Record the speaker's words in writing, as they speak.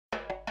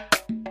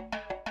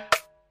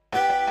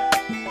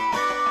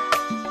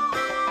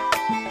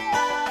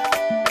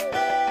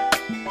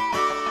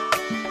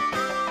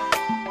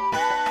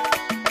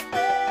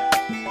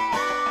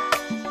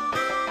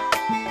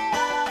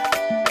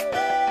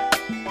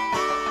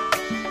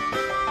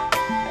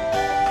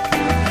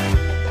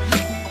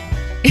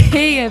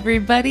Hey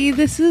everybody,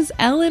 this is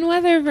Ellen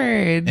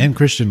Weatherford. And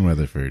Christian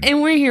Weatherford.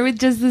 And we're here with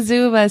Just the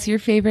Zoo of Us, your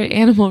favorite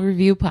animal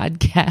review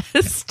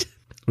podcast.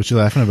 What you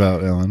laughing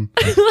about, Ellen?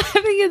 I'm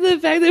laughing at the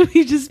fact that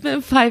we just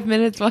spent 5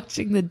 minutes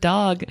watching the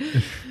dog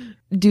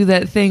do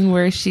that thing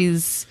where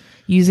she's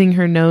using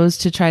her nose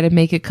to try to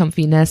make a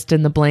comfy nest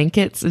in the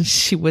blankets, and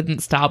she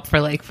wouldn't stop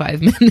for like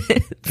 5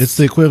 minutes. It's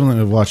the equivalent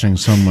of watching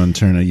someone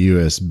turn a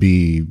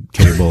USB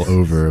cable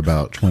over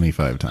about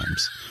 25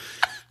 times.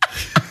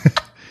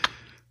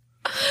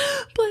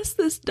 Bless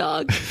this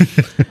dog.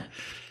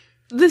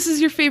 This is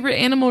your favorite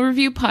animal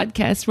review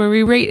podcast where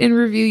we rate and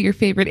review your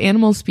favorite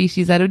animal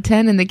species out of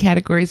 10 in the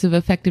categories of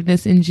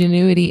effectiveness,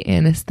 ingenuity,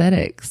 and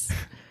aesthetics.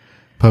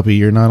 Puppy,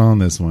 you're not on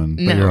this one,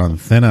 but you're on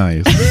thin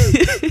ice.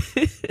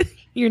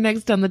 You're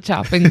next on the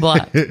chopping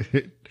block.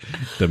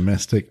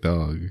 Domestic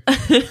dog.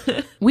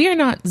 We are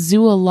not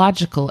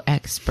zoological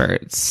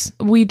experts.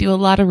 We do a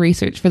lot of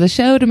research for the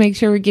show to make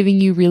sure we're giving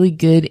you really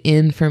good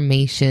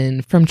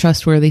information from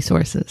trustworthy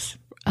sources.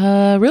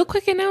 Real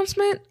quick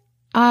announcement.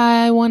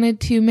 I wanted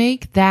to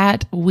make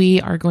that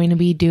we are going to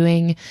be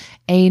doing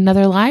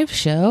another live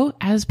show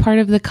as part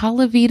of the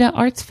Calavita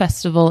Arts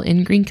Festival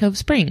in Green Cove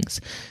Springs.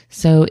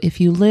 So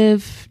if you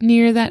live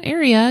near that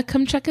area,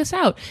 come check us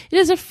out. It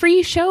is a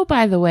free show,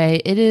 by the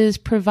way. It is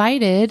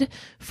provided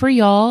for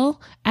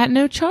y'all at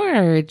no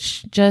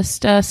charge.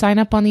 Just sign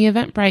up on the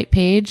Eventbrite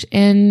page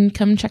and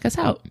come check us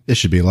out. It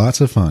should be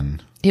lots of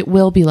fun. It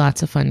will be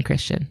lots of fun,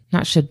 Christian.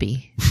 Not should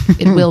be.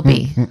 It will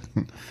be.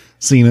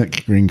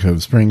 Scenic Green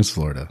Cove Springs,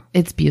 Florida.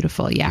 It's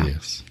beautiful, yeah.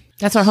 Yes.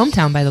 That's our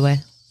hometown, by the way.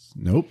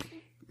 Nope.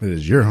 It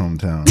is your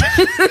hometown.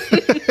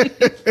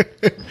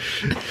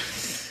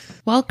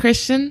 Well,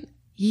 Christian,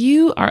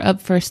 you are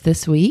up first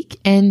this week,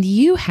 and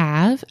you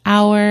have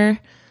our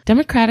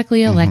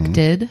democratically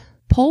elected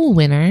poll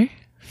winner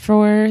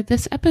for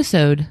this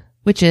episode,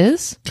 which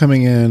is...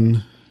 Coming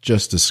in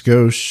just a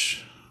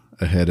skosh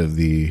ahead of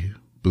the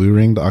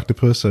blue-ringed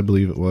octopus, I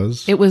believe it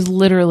was. It was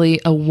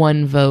literally a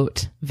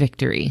one-vote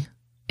victory.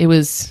 It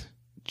was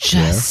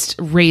just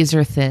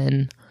razor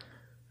thin.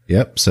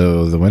 Yep.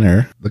 So the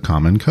winner, the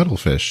common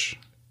cuttlefish.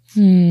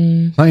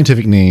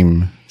 Scientific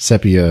name,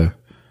 Sepia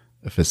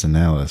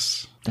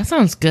officinalis. That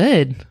sounds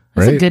good.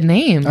 That's Right? a good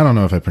name. I don't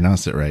know if I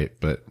pronounced it right,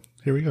 but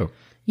here we go.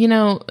 You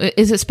know,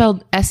 is it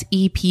spelled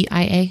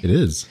S-E-P-I-A? It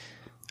is.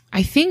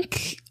 I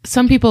think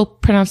some people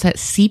pronounce that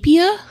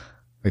sepia.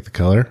 Like the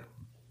color?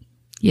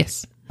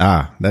 Yes.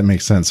 Ah, that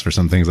makes sense for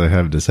some things I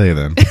have to say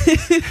then.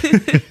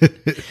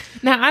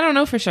 Now, I don't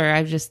know for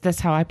sure.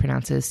 That's how I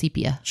pronounce it, is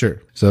sepia. Sure.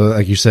 So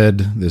like you said,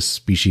 this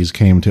species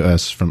came to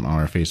us from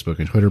our Facebook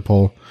and Twitter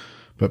poll,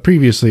 but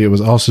previously it was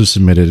also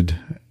submitted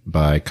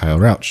by Kyle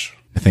Rauch.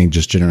 I think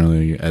just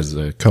generally as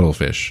a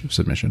cuttlefish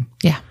submission.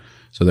 Yeah.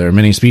 So there are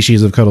many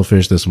species of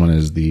cuttlefish. This one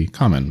is the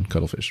common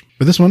cuttlefish.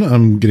 For this one,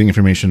 I'm getting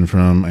information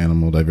from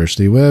Animal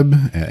Diversity Web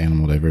at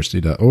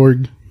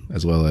animaldiversity.org,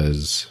 as well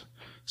as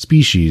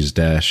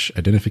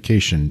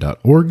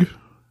species-identification.org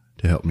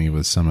to help me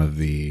with some of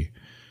the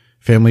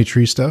family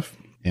tree stuff,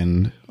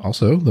 and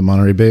also the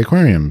Monterey Bay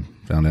Aquarium,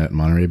 found at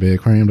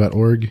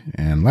montereybayaquarium.org,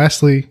 and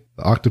lastly,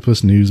 the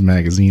Octopus News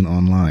Magazine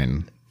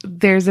online.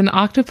 There's an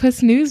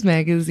Octopus News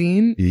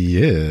magazine.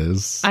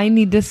 Yes. I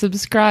need to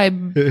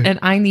subscribe, and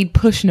I need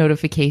push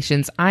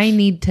notifications. I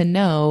need to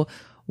know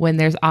when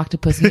there's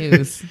Octopus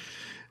News.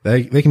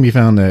 They can be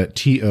found at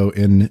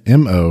tonmo.com,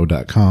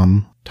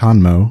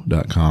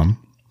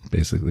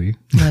 basically.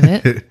 Love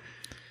it.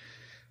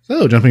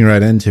 So, jumping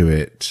right into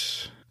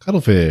it.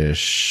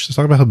 Cuttlefish. Let's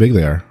talk about how big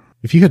they are.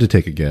 If you had to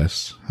take a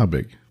guess, how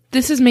big?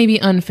 This is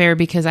maybe unfair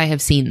because I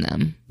have seen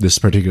them. This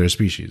particular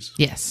species?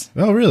 Yes.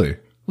 Oh, really?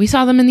 We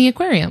saw them in the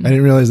aquarium. I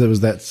didn't realize that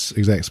was that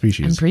exact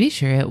species. I'm pretty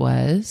sure it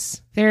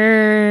was.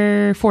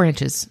 They're 4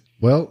 inches.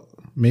 Well,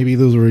 maybe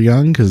those were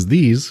young, because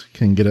these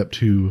can get up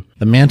to...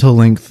 The mantle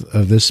length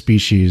of this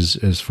species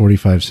is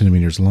 45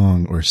 centimeters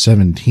long, or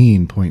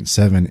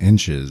 17.7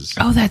 inches.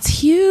 Oh, that's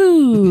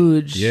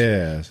huge.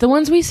 Yeah. The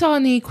ones we saw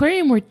in the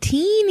aquarium were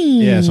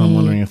teeny. Yeah, so I'm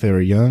wondering if they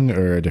were young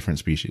or a different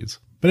species.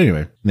 But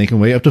anyway, they can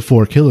weigh up to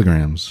 4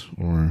 kilograms,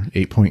 or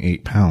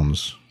 8.8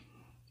 pounds.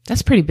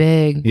 That's pretty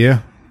big.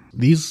 Yeah.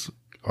 These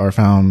are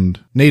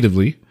found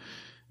natively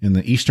in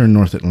the eastern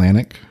North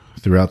Atlantic,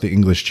 throughout the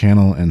English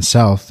Channel, and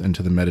south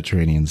into the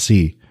Mediterranean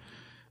Sea.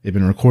 They've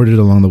been recorded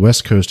along the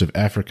west coast of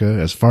Africa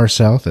as far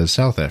south as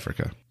South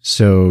Africa.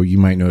 So you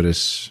might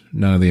notice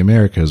none of the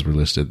Americas were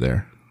listed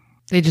there.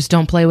 They just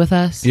don't play with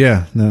us?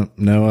 Yeah, no.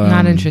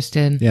 Not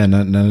interested. Yeah,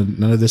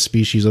 none of this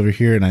species over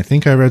here. And I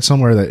think I read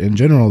somewhere that in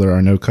general there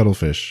are no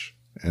cuttlefish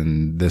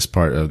in this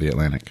part of the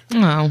Atlantic.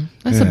 Oh,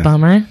 that's a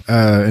bummer.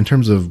 In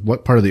terms of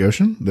what part of the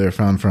ocean, they're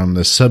found from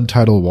the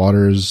subtidal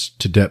waters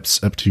to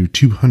depths up to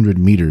 200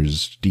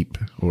 meters deep,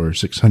 or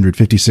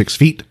 656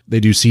 feet. They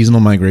do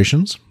seasonal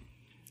migrations.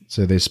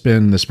 So they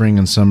spend the spring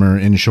and summer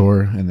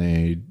inshore, and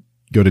they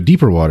go to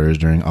deeper waters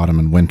during autumn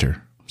and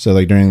winter. So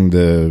like during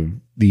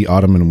the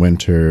autumn and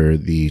winter,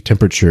 the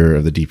temperature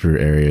of the deeper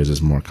areas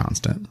is more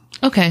constant.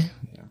 Okay.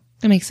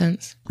 That makes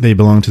sense. They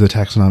belong to the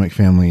taxonomic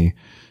family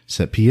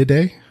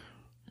Sepiidae,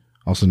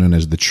 also known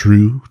as the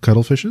true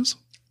cuttlefishes.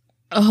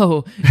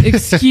 Oh,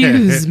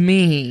 excuse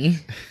me.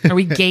 Are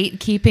we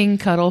gatekeeping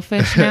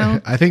cuttlefish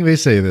now? I think they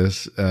say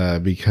this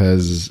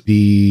because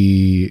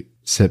the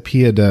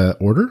Sepiida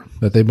order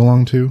that they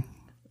belong to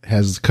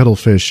has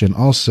cuttlefish and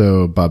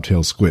also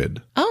bobtail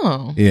squid.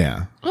 Oh.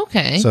 Yeah.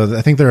 Okay. So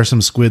I think there are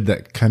some squid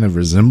that kind of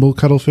resemble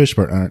cuttlefish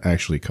but aren't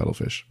actually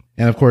cuttlefish.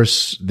 And of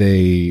course,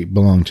 they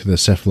belong to the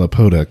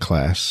cephalopoda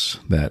class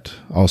that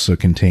also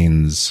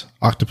contains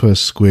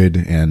octopus,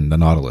 squid, and the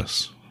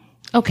nautilus.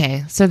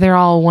 Okay. So they're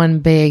all one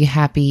big,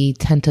 happy,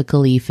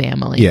 tentacle-y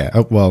family. Yeah.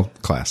 Oh, well,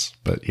 class,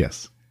 but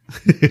yes.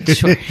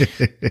 Sure.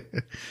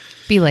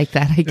 Be like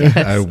that, I guess.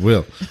 I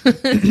will.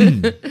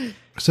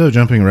 So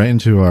jumping right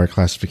into our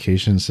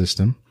classification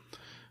system,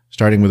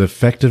 starting with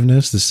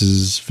effectiveness, this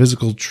is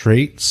physical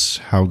traits.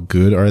 How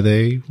good are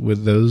they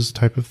with those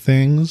type of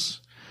things?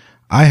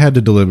 I had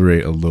to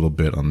deliberate a little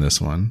bit on this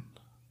one.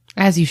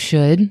 As you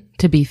should,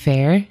 to be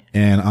fair.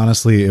 And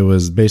honestly, it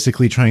was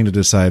basically trying to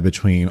decide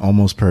between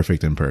almost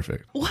perfect and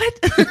perfect. What?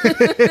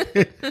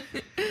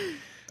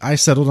 I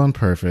settled on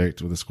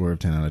perfect with a score of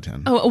 10 out of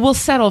 10. Oh, we'll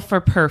settle for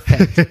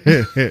perfect.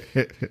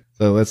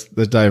 So let's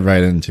dive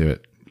right into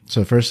it.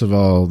 So first of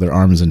all, their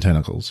arms and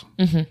tentacles.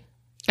 Mm-hmm.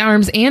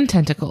 Arms and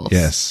tentacles.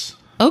 Yes.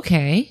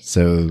 Okay.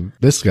 So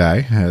this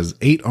guy has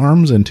 8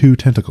 arms and 2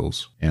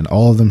 tentacles, and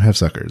all of them have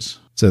suckers.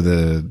 So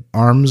the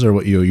arms are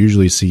what you'll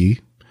usually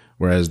see,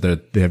 whereas they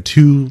have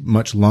 2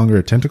 much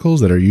longer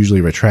tentacles that are usually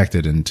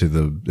retracted into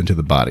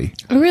the body.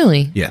 Oh,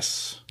 really?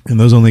 Yes. And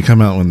those only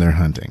come out when they're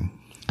hunting.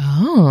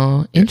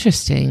 Oh,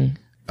 interesting.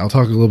 I'll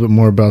talk a little bit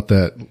more about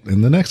that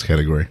in the next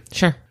category.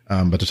 Sure.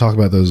 But to talk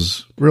about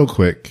those real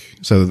quick,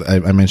 so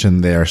I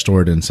mentioned they are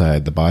stored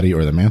inside the body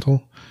or the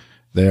mantle.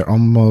 They're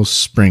almost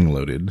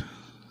spring-loaded.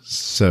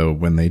 So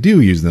when they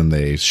do use them,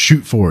 they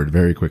shoot forward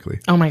very quickly.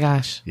 Oh my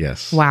gosh.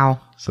 Yes. Wow.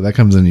 So that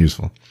comes in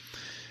useful.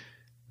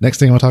 Next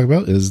thing I'll talk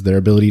about is their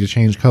ability to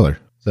change color.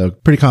 So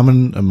pretty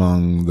common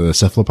among the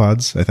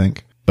cephalopods, I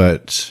think,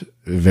 but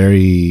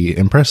very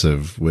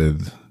impressive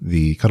with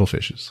the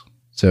cuttlefishes.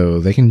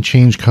 So they can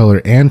change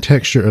color and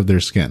texture of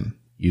their skin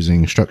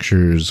using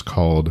structures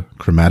called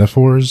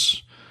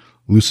chromatophores,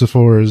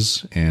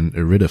 lucifores, and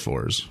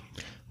iridophores.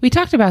 We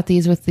talked about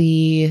these with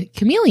the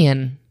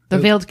chameleon, the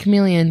veiled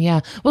chameleon.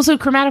 Yeah. Well, so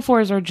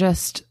chromatophores are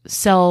just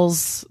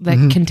cells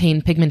that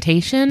contain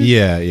pigmentation.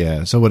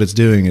 Yeah. So what it's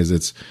doing is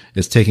it's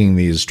taking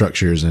these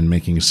structures and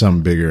making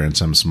some bigger and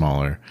some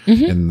smaller.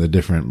 And the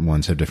different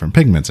ones have different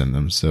pigments in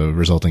them. So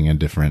resulting in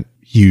different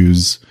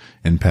hues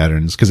and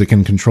patterns because it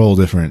can control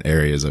different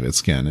areas of its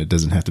skin. It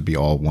doesn't have to be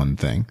all one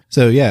thing.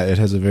 So yeah, it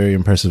has a very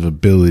impressive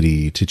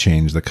ability to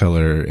change the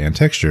color and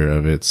texture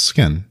of its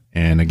skin.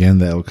 And again,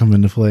 that will come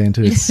into play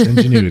into its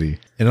ingenuity.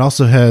 And it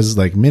also has,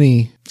 like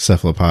many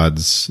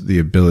cephalopods, the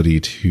ability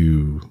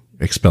to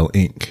expel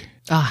ink.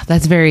 Ah,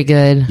 that's very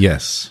good.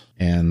 Yes.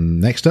 And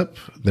next up,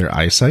 their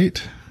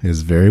eyesight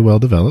is very well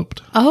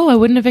developed. Oh, I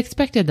wouldn't have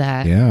expected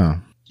that. Yeah.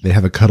 They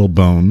have a cuttle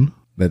bone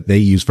that they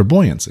use for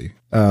buoyancy.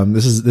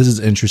 This is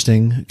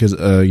interesting because,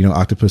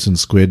 octopus and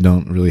squid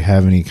don't really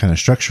have any kind of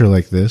structure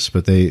like this,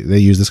 but they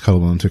use this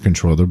cuttle bone to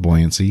control their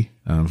buoyancy.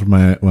 From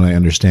what I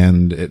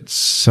understand, it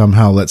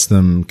somehow lets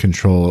them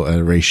control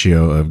a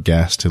ratio of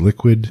gas to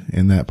liquid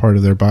in that part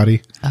of their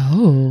body.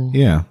 Oh.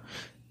 Yeah.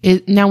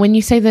 Now, when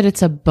you say that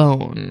it's a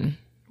bone,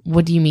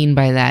 what do you mean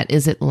by that?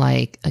 Is it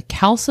like a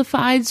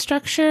calcified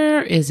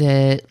structure? Is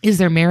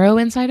there marrow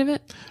inside of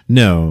it?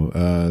 No,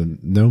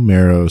 no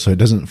marrow. So it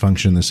doesn't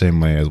function the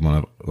same way as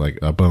like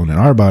a bone in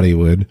our body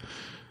would.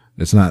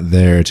 It's not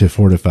there to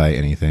fortify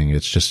anything.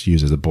 It's just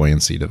used as a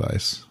buoyancy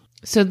device.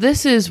 So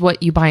this is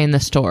what you buy in the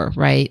store,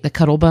 right? The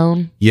cuttle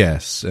bone?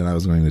 Yes. And I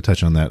was going to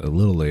touch on that a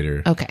little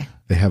later. Okay.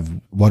 They have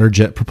water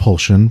jet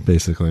propulsion,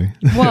 basically.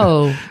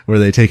 Whoa. Where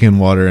they take in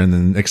water and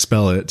then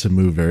expel it to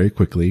move very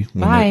quickly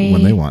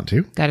when they want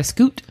to. Got to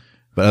scoot.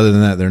 But other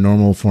than that, their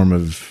normal form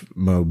of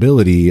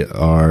mobility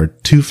are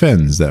 2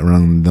 fins that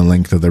run the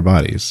length of their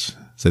bodies.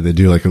 So they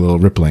do like a little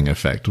rippling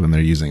effect when they're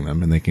using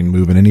them, and they can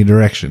move in any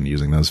direction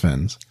using those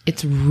fins.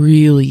 It's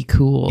really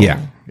cool.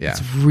 Yeah.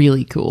 It's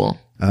really cool.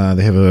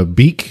 They have a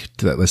beak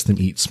that lets them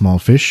eat small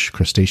fish,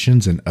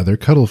 crustaceans, and other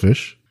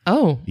cuttlefish.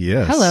 Oh,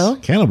 yes. Hello.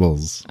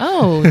 Cannibals.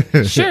 Oh,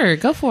 sure.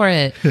 Go for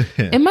it.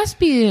 It must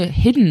be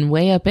hidden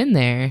way up in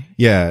there.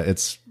 Yeah,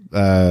 it's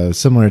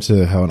similar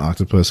to how an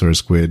octopus or a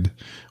squid,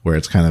 where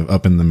it's kind of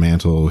up in the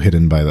mantle,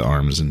 hidden by the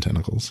arms and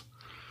tentacles.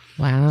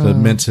 Wow.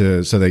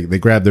 So they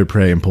grab their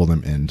prey and pull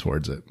them in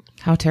towards it.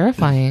 How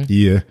terrifying.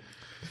 Yeah.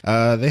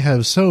 They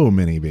have so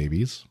many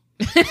babies.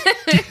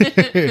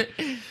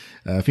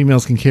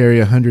 Females can carry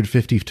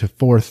 150 to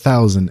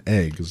 4,000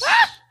 eggs.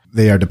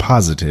 They are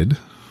deposited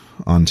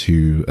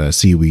onto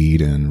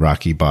seaweed and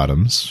rocky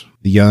bottoms.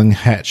 The young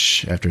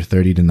hatch after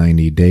 30 to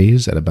 90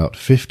 days at about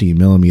 50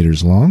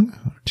 millimeters long,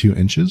 2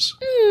 inches.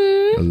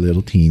 A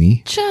little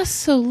teeny. Just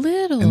so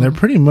little. And they're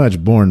pretty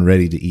much born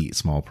ready to eat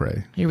small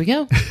prey. Here we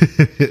go.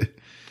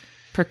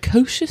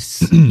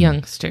 Precocious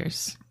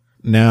youngsters.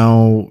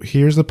 Now,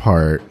 here's the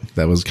part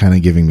that was kind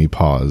of giving me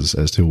pause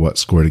as to what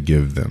score to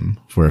give them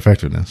for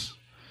effectiveness.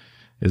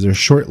 is their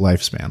short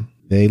lifespan.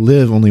 They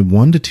live only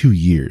 1 to 2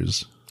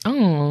 years.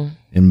 Oh.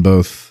 In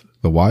both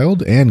the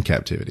wild and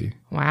captivity.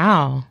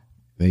 Wow.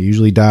 They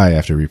usually die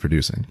after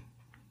reproducing.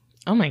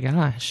 Oh my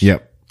gosh.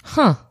 Yep.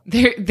 Huh.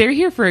 They're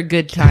here for a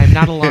good time,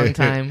 not a long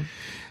time.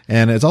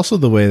 And it's also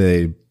the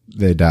way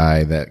they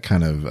die that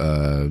kind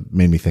of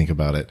made me think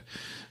about it.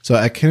 So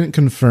I couldn't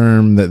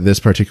confirm that this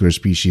particular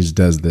species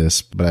does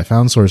this, but I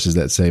found sources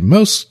that say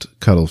most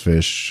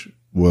cuttlefish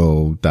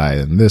will die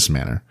in this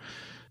manner.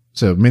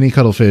 So many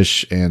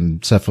cuttlefish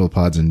and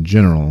cephalopods in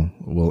general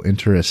will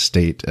enter a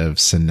state of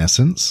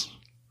senescence.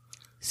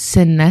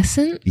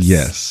 Senescence?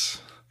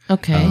 Yes.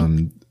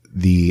 Okay.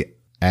 The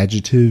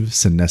adjective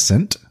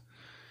senescent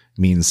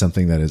means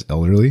something that is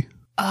elderly.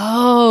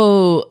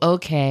 Oh,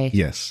 okay.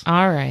 Yes.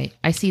 All right.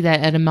 I see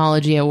that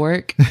etymology at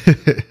work.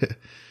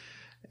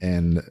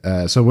 And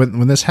so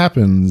when this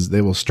happens,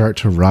 they will start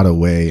to rot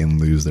away and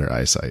lose their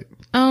eyesight.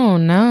 Oh,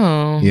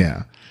 no.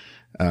 Yeah.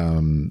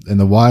 In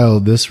the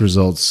wild, this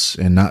results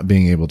in not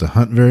being able to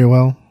hunt very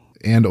well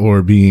and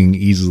or being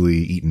easily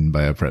eaten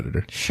by a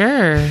predator.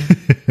 Sure.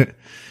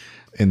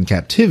 In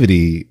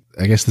captivity,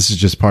 I guess this is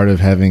just part of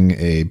having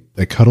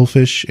a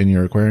cuttlefish in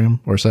your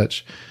aquarium or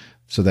such.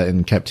 So that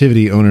in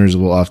captivity, owners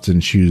will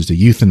often choose to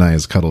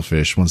euthanize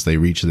cuttlefish once they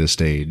reach this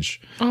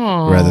stage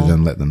rather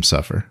than let them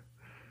suffer.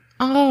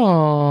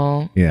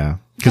 Oh. Yeah.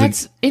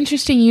 That's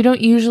interesting. You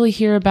don't usually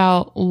hear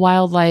about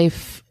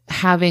wildlife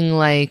having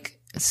like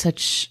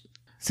such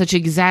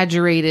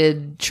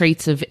exaggerated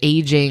traits of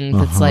aging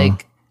that's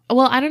like,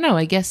 well, I don't know.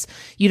 I guess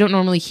you don't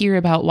normally hear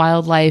about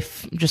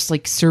wildlife just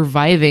like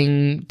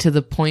surviving to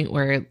the point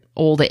where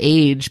old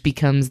age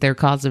becomes their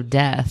cause of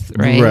death,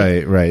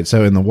 right? Right.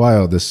 So in the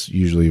wild, this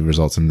usually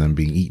results in them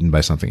being eaten by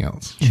something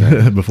else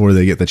before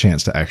they get the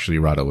chance to actually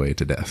rot away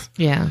to death.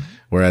 Yeah.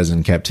 Whereas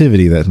in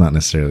captivity, that's not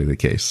necessarily the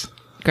case.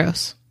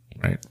 Gross.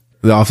 Right.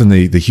 Often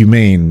the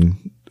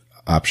humane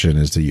option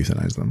is to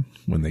euthanize them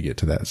when they get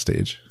to that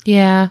stage.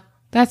 Yeah,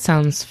 that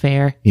sounds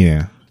fair.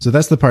 Yeah. So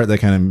that's the part that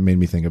kind of made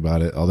me think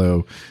about it.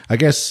 Although I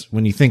guess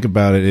when you think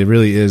about it, it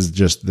really is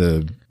just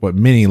what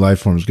many life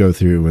forms go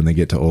through when they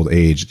get to old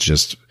age. It's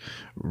just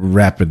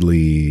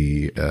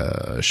rapidly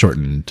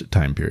shortened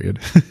time period.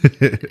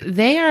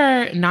 They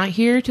are not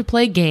here to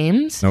play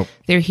games. Nope.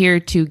 They're here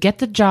to get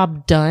the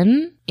job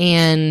done,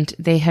 and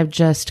they have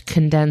just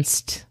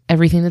condensed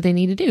everything that they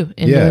need to do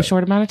in a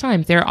short amount of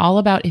time. They're all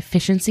about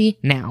efficiency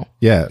now.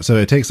 Yeah, so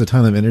it takes a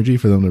ton of energy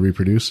for them to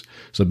reproduce.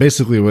 So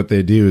basically what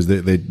they do is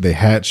they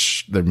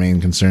hatch. Their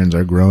main concerns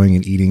are growing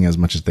and eating as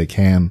much as they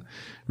can,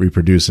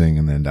 reproducing,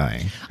 and then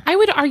dying. I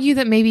would argue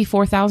that maybe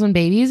 4,000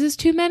 babies is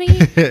too many,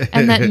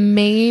 and that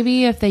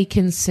maybe if they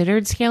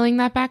considered scaling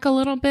that back a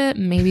little bit,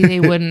 maybe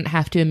they wouldn't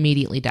have to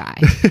immediately die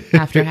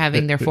after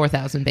having their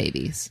 4,000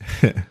 babies.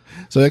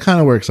 So it kind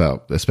of works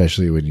out,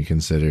 especially when you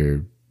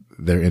consider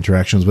their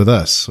interactions with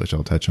us, which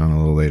I'll touch on a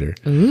little later.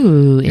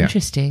 Ooh,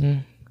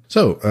 interesting.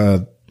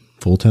 So,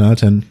 full 10 out of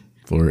 10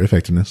 for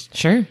effectiveness.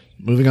 Sure.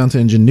 Moving on to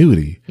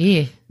ingenuity.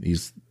 Yeah.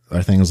 These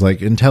are things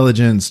like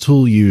intelligence,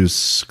 tool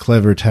use,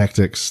 clever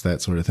tactics,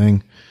 that sort of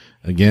thing.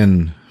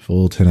 Again,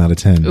 full 10 out of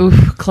 10. Ooh,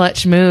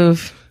 clutch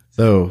move.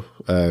 So,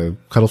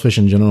 cuttlefish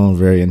in general are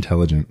very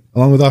intelligent,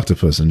 along with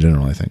octopus in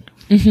general, I think.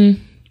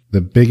 Mm-hmm.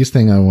 The biggest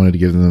thing I wanted to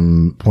give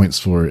them points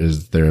for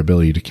is their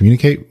ability to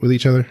communicate with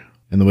each other.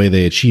 And the way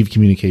they achieve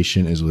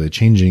communication is with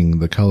changing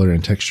the color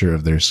and texture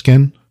of their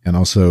skin, and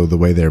also the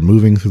way they're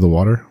moving through the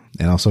water,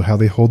 and also how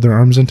they hold their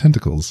arms and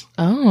tentacles.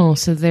 Oh,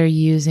 so they're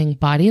using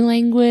body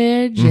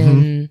language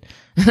and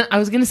I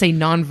was going to say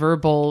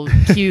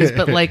nonverbal cues,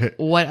 but like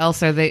what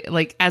else are they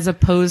like as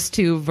opposed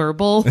to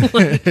verbal?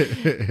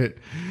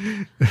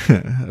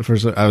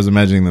 First, I was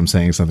imagining them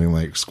saying something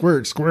like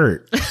squirt,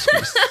 squirt.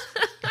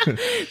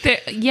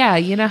 Yeah,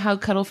 you know how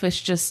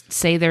cuttlefish just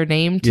say their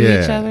name to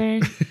each other?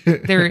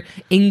 Their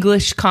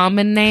English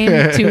common name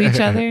to each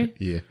other?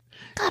 Yeah.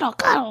 Cuddle,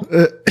 cuddle.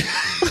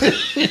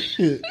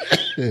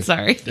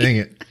 Sorry. Dang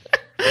it.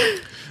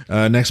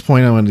 Next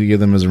point I wanted to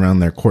give them is around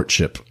their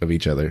courtship of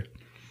each other.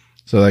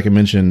 So like I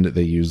mentioned,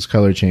 they use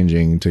color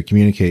changing to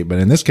communicate, but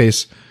in this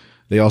case,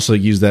 they also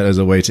use that as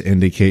a way to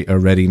indicate a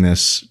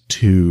readiness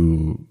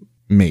to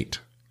mate.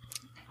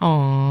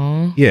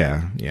 Aww.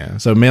 Yeah.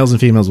 So males and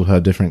females will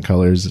have different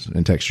colors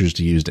and textures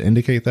to use to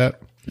indicate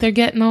that. They're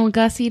getting all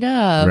gussied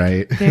up.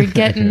 Right. They're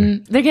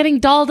getting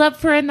dolled up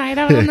for a night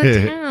out on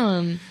the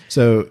town.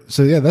 So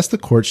yeah, that's the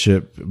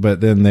courtship,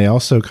 but then they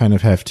also kind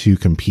of have to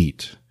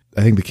compete.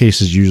 I think the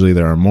case is usually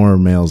there are more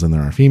males than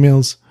there are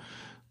females.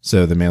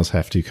 So the males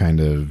have to kind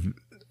of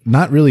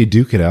not really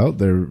duke it out.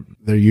 They're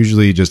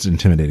usually just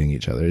intimidating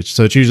each other.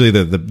 So it's usually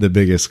the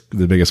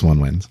biggest one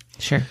wins.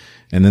 Sure.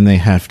 And then they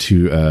have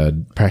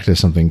to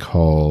practice something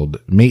called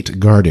mate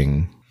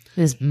guarding.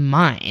 This is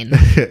mine.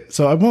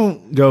 So I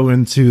won't go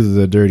into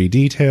the dirty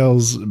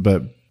details,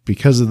 but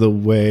because of the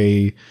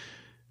way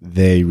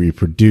they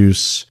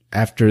reproduce,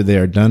 after they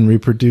are done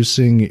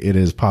reproducing, it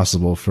is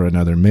possible for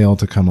another male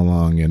to come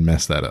along and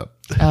mess that up.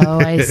 Oh,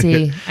 I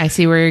see. I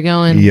see where you're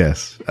going.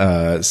 Yes.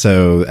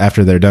 So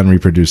after they're done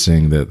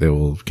reproducing, that they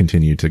will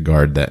continue to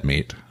guard that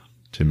mate.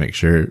 to make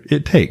sure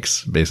it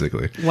takes,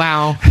 basically.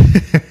 Wow.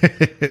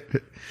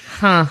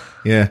 Huh.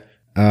 Yeah.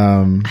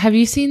 Have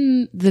you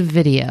seen the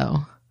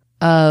video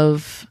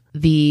of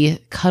the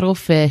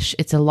cuttlefish?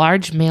 It's a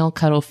large male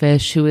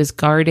cuttlefish who is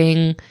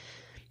guarding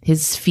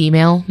his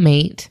female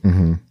mate.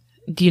 Mm-hmm.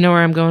 Do you know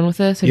where I'm going with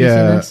this? Have you seen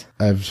this?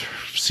 I've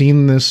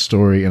seen this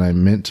story, and I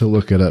meant to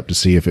look it up to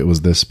see if it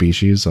was this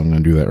species. So I'm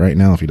going to do that right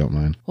now, if you don't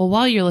mind. Well,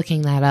 while you're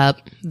looking that up,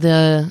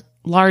 the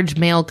large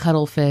male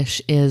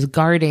cuttlefish is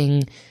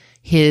guarding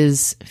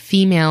his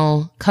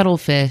female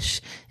cuttlefish,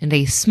 and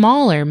a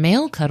smaller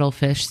male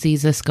cuttlefish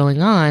sees this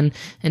going on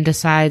and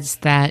decides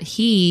that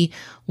he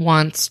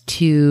wants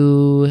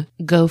to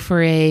go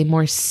for a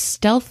more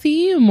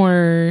stealthy,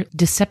 more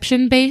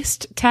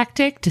deception-based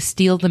tactic to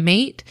steal the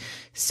mate.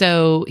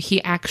 So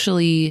he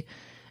actually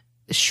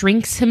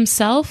shrinks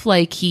himself,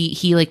 like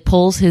he like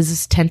pulls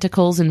his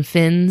tentacles and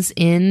fins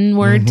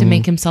inward to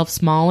make himself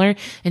smaller,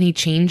 and he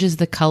changes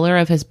the color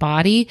of his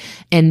body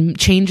and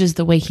changes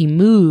the way he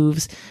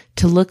moves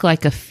to look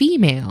like a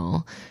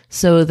female,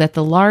 so that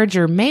the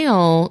larger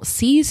male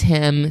sees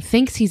him,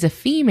 thinks he's a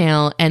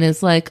female, and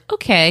is like,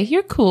 okay,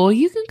 you're cool,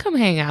 you can come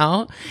hang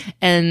out,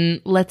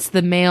 and lets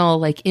the male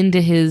like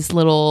into his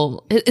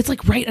little, it's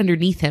like right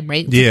underneath him,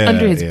 right? It's like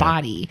under his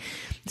body.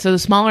 So the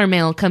smaller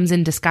male comes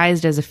in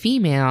disguised as a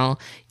female,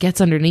 gets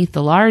underneath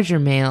the larger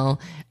male,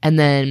 and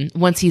then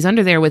once he's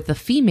under there with the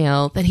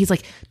female, then he's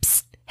like,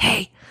 psst,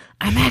 hey,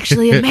 I'm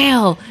actually a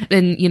male.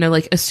 And, you know,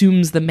 like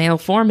assumes the male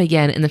form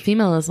again. And the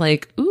female is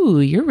like, ooh,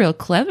 you're real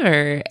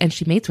clever. And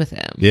she mates with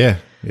him. Yeah,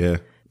 yeah.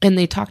 And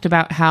they talked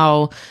about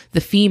how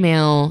the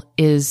female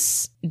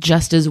is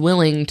just as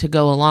willing to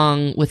go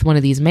along with one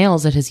of these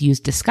males that has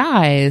used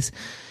disguise,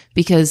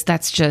 because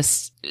that's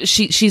just,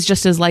 she's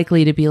just as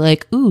likely to be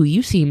like, ooh,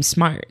 you seem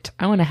smart.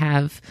 I want to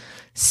have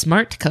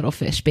smart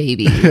cuttlefish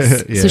babies.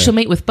 Yeah. So she'll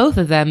mate with both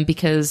of them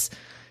because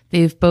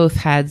they've both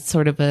had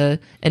sort of an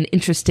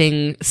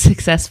interesting,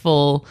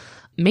 successful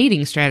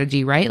mating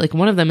strategy, right? Like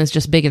one of them is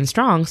just big and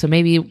strong. So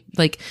maybe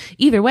like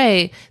either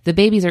way, the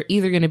babies are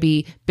either going to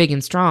be big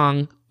and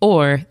strong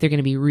or they're going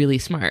to be really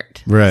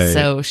smart. Right.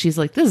 So she's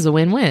like, this is a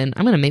win-win.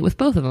 I'm going to mate with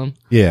both of them.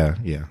 Yeah,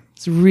 yeah.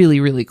 It's really,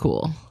 really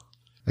cool.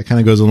 That kind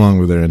of goes along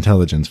with their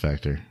intelligence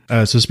factor.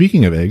 So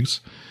speaking of eggs,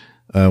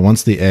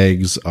 once the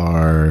eggs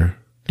are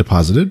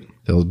deposited,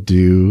 they'll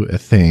do a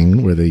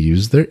thing where they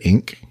use their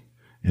ink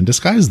and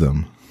disguise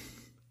them.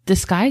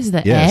 Disguise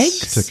the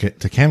Yes, eggs?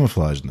 to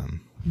camouflage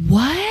them.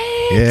 What?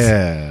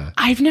 Yeah.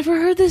 I've never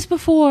heard this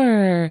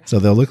before. So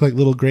they'll look like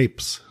little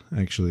grapes,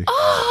 actually.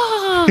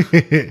 Oh,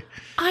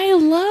 I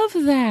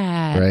love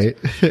that.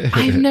 Right?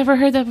 I've never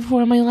heard that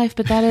before in my life,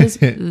 but that is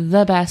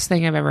the best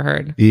thing I've ever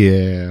heard.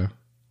 Yeah.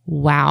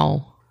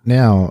 Wow.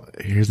 Now,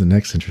 here's the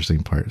next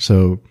interesting part.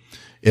 So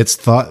it's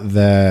thought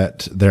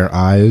that their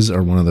eyes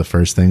are one of the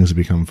first things to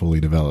become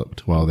fully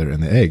developed while they're in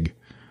the egg.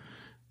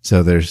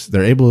 So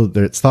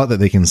it's thought that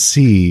they can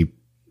see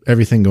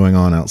everything going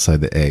on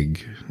outside the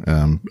egg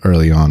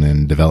early on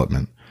in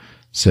development.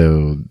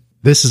 So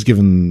this is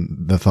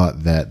given the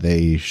thought that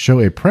they show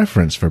a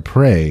preference for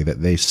prey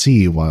that they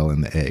see while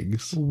in the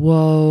eggs.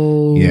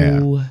 Whoa.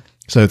 Yeah.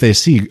 So if they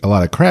see a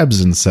lot of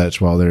crabs and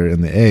such while they're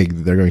in the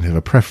egg, they're going to have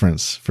a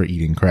preference for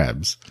eating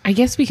crabs. I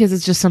guess because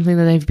it's just something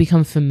that they've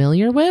become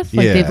familiar with,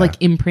 like they've like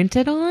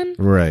imprinted on.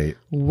 Right.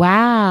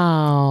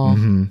 Wow.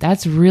 Mm-hmm.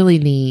 That's really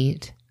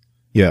neat.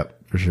 Yeah,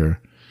 for sure.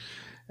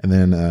 And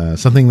then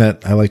something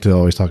that I like to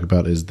always talk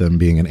about is them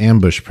being an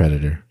ambush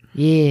predator.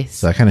 Yes.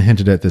 So I kind of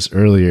hinted at this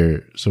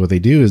earlier. So what they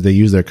do is they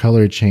use their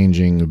color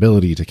changing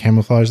ability to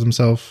camouflage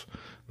themselves.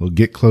 They'll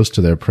get close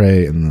to their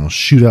prey and they'll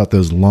shoot out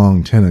those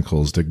long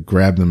tentacles to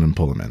grab them and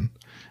pull them in.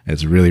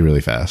 It's really, really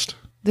fast.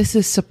 This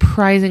is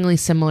surprisingly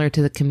similar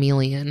to the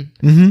chameleon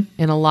in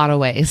a lot of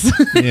ways.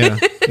 Yeah,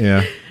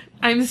 yeah.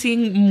 I'm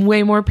seeing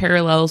way more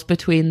parallels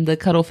between the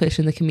cuttlefish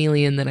and the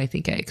chameleon than I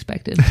think I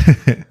expected.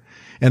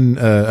 And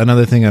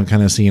another thing I've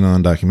kind of seen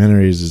on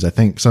documentaries is I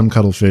think some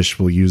cuttlefish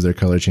will use their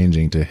color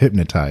changing to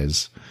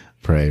hypnotize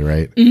prey,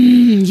 right?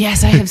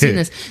 Yes, I have seen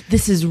this.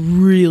 This is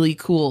really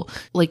cool.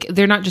 Like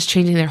they're not just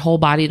changing their whole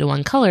body to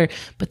one color,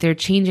 but they're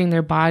changing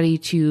their body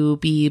to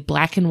be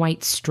black and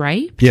white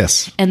striped.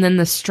 Yes. And then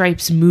the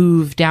stripes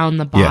move down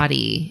the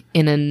body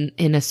in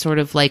a sort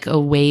of like a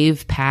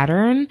wave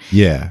pattern.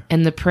 Yeah.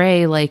 And the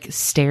prey like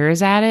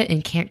stares at it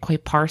and can't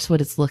quite parse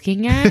what it's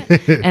looking at.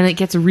 And it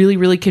gets really,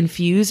 really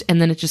confused. And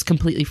then it just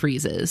completely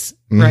freezes.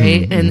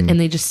 Right. And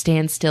they just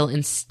stand still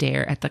and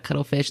stare at the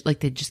cuttlefish. Like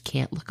they just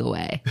can't look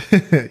away.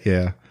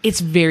 Yeah.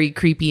 It's very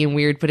creepy and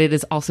weird, but it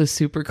is also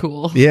super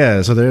cool.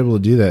 Yeah. So they're able to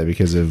do that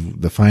because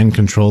of the fine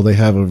control they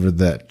have over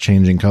that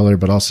changing color,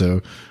 but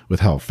also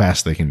with how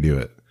fast they can do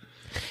it.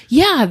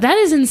 Yeah, that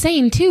is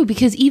insane too,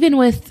 because even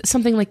with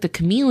something like the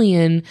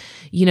chameleon,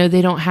 you know,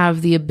 they don't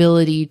have the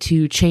ability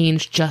to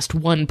change just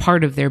one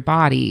part of their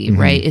body,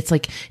 right? It's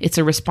like, it's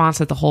a response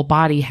that the whole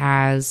body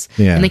has,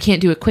 and they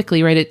can't do it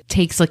quickly, right? It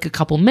takes like a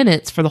couple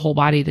minutes for the whole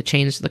body to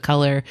change the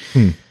color.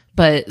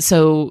 But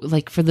so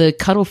like for the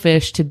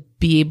cuttlefish to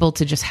be able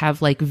to just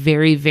have like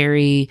very,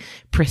 very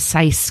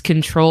precise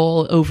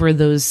control over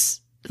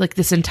those like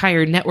this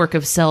entire network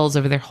of cells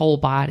over their whole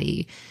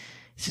body.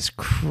 It's just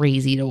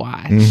crazy to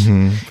watch.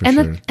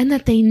 And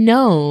that they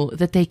know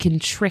that they can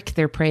trick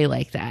their prey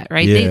like that,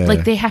 right? Yeah.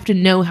 They have to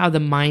know how the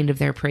mind of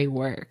their prey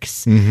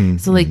works.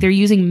 So like they're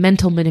using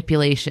mental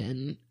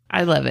manipulation.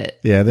 I love it.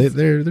 Yeah,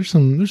 there's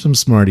some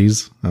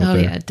smarties out there. Oh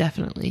yeah,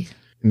 definitely.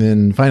 And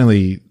then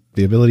finally,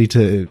 the ability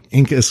to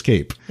ink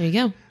escape. There you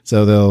go.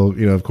 So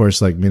they'll, of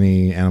course, like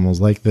many animals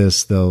like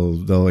this,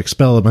 they'll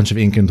expel a bunch of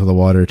ink into the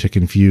water to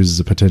confuse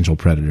the potential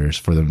predators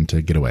for them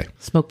to get away.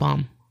 Smoke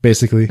bomb.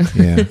 Basically,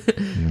 yeah.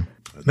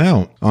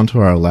 Now, on to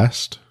our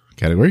last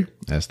category,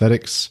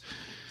 aesthetics.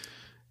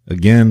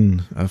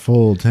 Again, a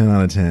full 10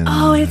 out of 10.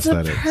 Oh, it's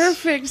aesthetics. a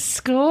perfect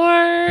score.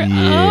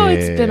 Yeah. Oh,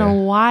 it's been a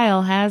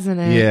while,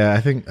 hasn't it? Yeah, I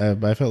think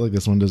I felt like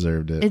this one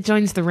deserved it. It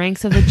joins the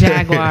ranks of the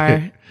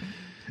Jaguar.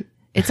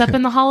 It's up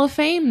in the Hall of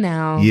Fame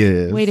now.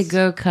 Yes. Way to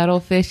go,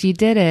 Cuttlefish. You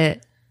did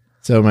it.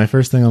 So my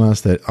first thing on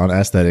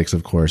aesthetics,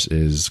 of course,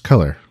 is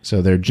color.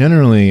 So they're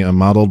generally a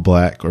mottled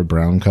black or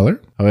brown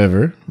color.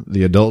 However,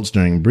 the adults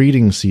during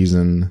breeding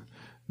season,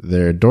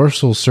 their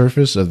dorsal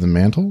surface of the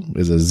mantle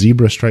is a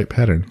zebra stripe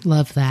pattern.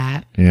 Love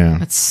that. Yeah.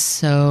 That's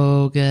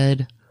so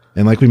good.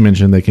 And like we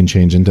mentioned, they can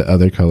change into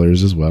other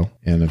colors as well.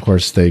 And of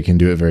course, they can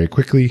do it very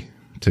quickly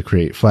to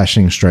create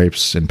flashing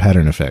stripes and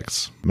pattern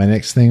effects. My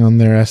next thing on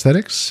their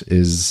aesthetics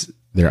is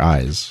their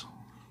eyes.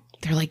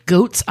 They're like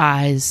goat's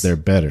eyes. They're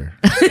better.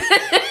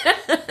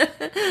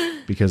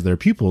 Because their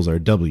pupils are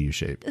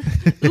W-shaped.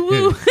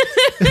 Ooh.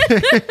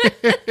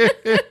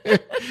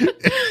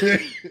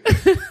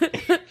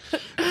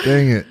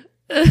 Dang it.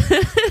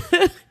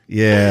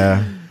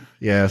 Yeah.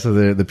 Yeah,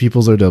 so the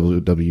pupils are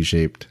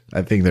W-shaped.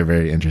 I think they're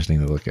very interesting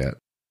to look at.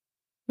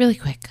 Really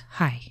quick.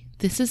 Hi.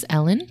 This is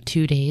Ellen.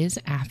 2 days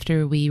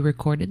after we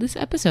recorded this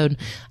episode,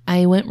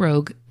 I went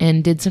rogue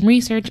and did some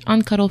research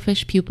on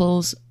cuttlefish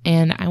pupils,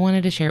 and I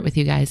wanted to share it with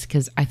you guys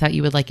because I thought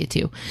you would like it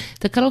too.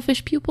 The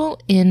cuttlefish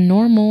pupil in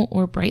normal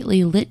or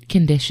brightly lit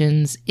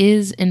conditions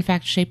is in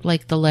fact shaped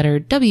like the letter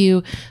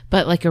W,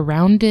 but like a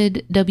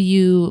rounded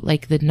W,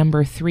 like the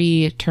number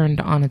 3 turned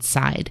on its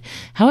side.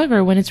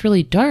 However, when it's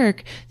really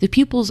dark, the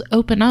pupils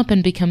open up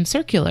and become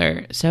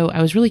circular. So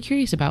I was really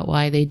curious about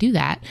why they do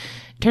that.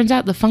 Turns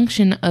out the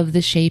function of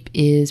the shape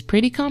is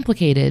pretty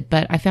complicated,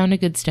 but I found a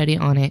good study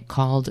on it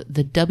called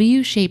The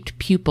W-Shaped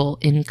Pupil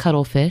in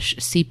Cuttlefish,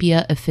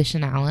 Sepia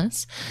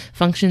officinalis,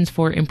 Functions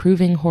for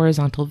Improving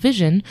Horizontal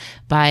Vision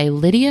by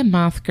Lydia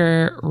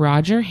Mothker,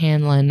 Roger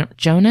Hanlon,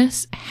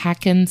 Jonas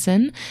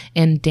Hackinson,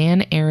 and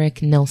Dan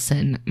Eric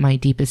Nilsson. My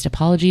deepest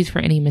apologies for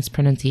any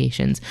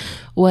mispronunciations.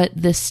 What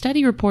this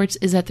study reports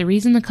is that the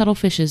reason the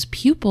cuttlefish's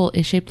pupil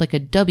is shaped like a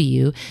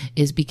W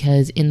is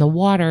because in the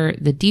water,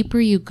 the deeper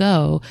you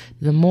go,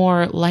 the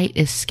more light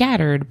is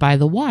scattered by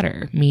the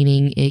water,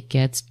 meaning it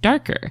gets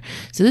darker.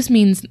 So this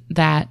means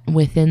that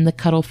within the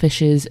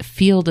cuttlefish's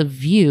field of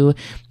view,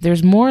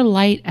 there's more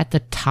light at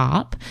the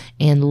top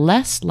and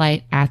less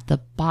light at the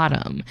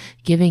bottom,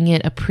 giving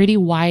it a pretty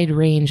wide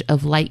range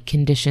of light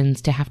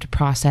conditions to have to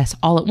process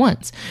all at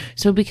once.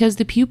 So because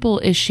the pupil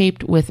is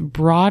shaped with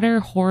broader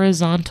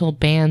horizontal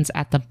bands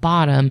at the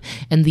bottom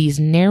and these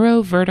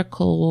narrow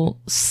vertical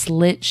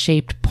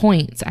slit-shaped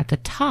points at the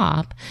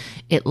top,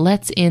 it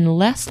lets in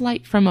less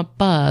light from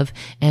above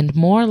and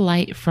more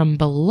light from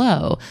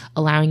below,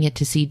 allowing it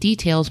to see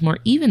details more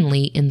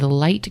evenly in the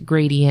light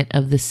gradient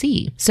of the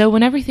sea. So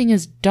when everything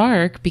is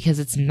dark because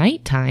it's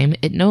nighttime,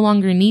 it no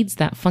longer needs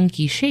that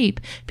funky shape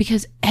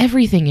because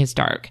everything is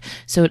dark.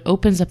 So it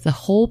opens up the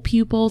whole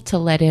pupil to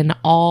let in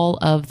all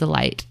of the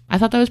light. I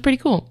thought that was pretty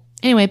cool.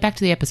 Anyway, back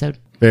to the episode.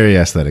 Very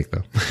aesthetic,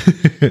 though.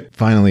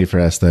 Finally, for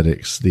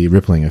aesthetics, the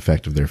rippling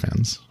effect of their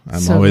fins. I'm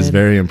so always good.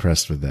 very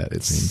impressed with that,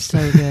 it seems.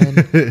 So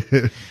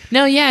good.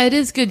 No, yeah, it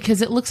is good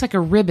because it looks like a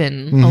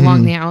ribbon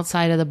along the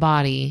outside of the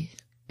body.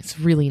 It's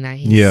really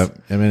nice. Yeah,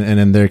 and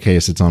in their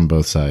case, it's on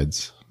both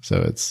sides.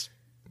 So it's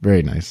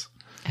very nice.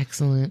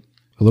 Excellent.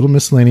 A little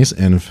miscellaneous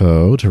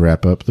info to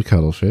wrap up the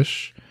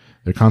cuttlefish.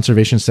 Their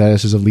conservation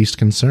status is of least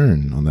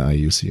concern on the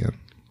IUCN.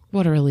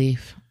 What a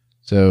relief.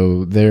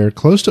 So they're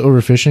close to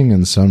overfishing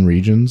in some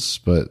regions,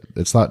 but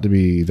it's thought to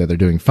be that they're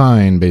doing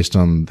fine based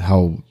on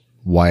how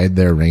wide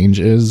their range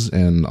is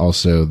and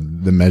also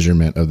the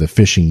measurement of the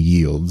fishing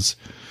yields,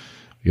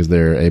 because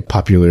they're a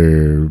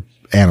popular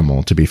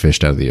animal to be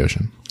fished out of the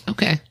ocean.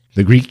 Okay.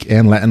 The Greek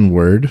and Latin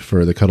word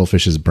for the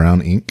cuttlefish's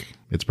brown ink,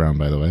 it's brown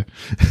by the way,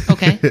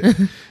 Okay.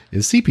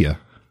 is sepia.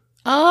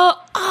 Oh,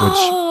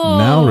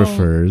 which now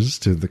refers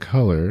to the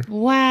color.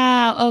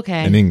 Wow.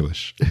 Okay. In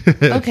English.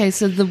 Okay,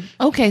 so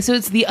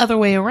it's the other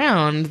way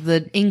around.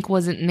 The ink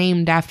wasn't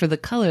named after the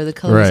color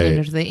was named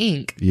after the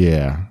ink.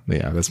 Yeah,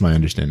 that's my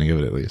understanding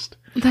of it at least.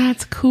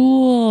 That's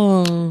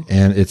cool.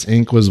 And its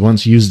ink was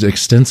once used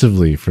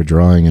extensively for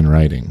drawing and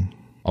writing.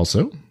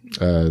 Also,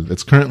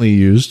 it's currently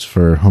used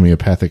for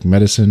homeopathic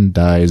medicine,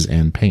 dyes,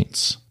 and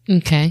paints.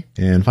 Okay.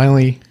 And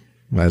finally,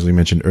 as we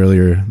mentioned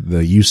earlier,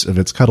 the use of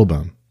its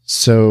cuttlebone.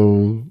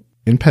 So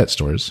in pet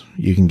stores,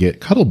 you can get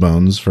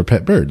cuttlebones for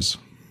pet birds,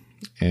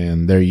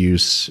 and their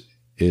use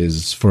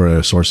is for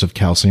a source of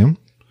calcium.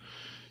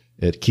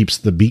 It keeps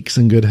the beaks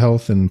in good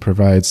health and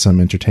provides some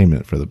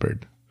entertainment for the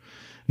bird.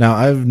 Now,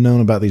 I've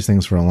known about these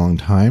things for a long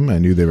time. I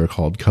knew they were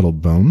called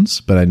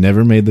cuttlebones, but I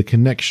never made the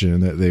connection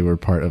that they were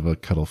part of a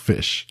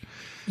cuttlefish.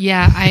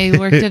 Yeah, I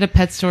worked at a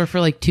pet store for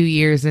like 2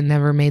 years and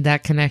never made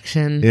that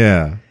connection.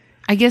 Yeah.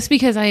 I guess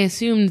because I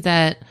assumed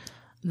that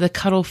the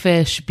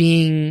cuttlefish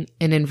being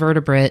an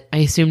invertebrate, I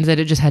assumed that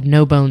it just had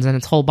no bones in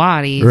its whole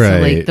body. Right. So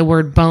like the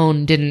word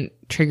bone didn't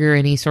trigger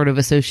any sort of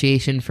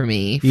association for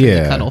me for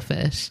the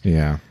cuttlefish.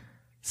 Yeah.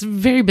 It's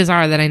very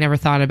bizarre that I never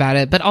thought about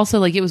it. But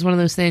also, like, it was one of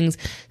those things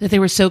that they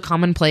were so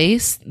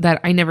commonplace that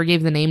I never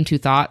gave the name two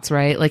thoughts,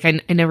 right? Like, I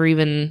never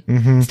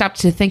even stopped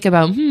to think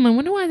about, I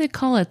wonder why they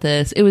call it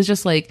this. It was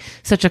just, like,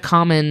 such a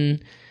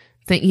common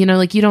thing. You know,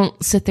 like, you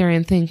don't sit there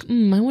and think,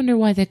 I wonder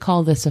why they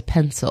call this a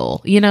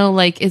pencil. You know,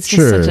 like, it's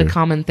just such a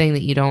common thing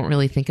that you don't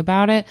really think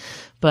about it.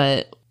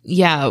 But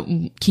yeah,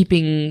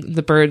 keeping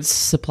the birds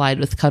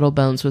supplied with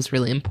cuttlebones was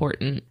really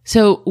important.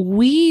 So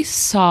we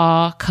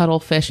saw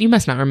cuttlefish. You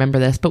must not remember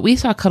this, but we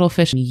saw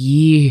cuttlefish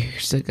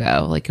years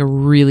ago, like a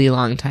really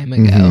long time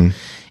ago.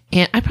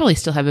 And I probably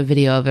still have a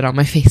video of it on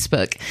my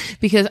Facebook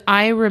because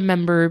I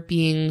remember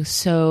being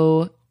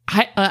so...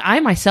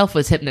 I myself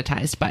was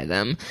hypnotized by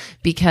them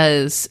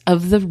because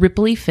of the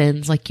ripply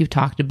fins like you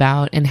talked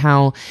about, and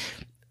how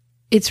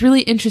it's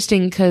really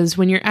interesting because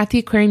when you're at the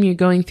aquarium, you're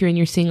going through and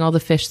you're seeing all the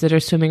fish that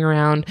are swimming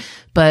around.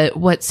 But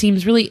what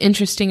seems really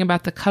interesting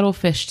about the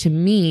cuttlefish to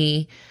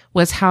me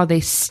was how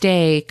they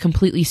stay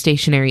completely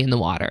stationary in the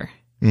water.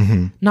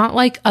 Not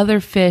like other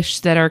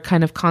fish that are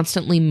kind of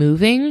constantly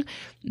moving.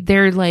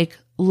 They're like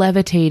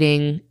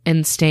levitating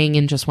and staying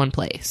in just one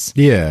place.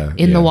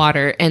 In the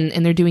water.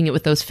 And they're doing it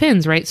with those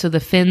fins, right? So the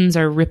fins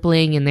are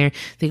rippling and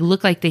they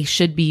look like they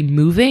should be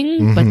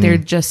moving, but they're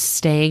just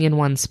staying in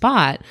one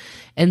spot.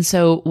 And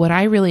so what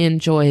I really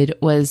enjoyed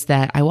was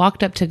that I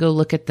walked up to go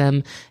look at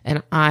them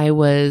and I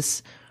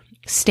was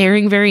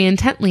staring very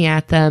intently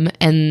at them.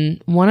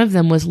 And one of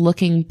them was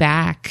looking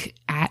back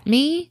at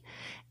me.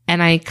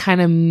 And I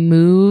kind of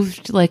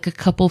moved like a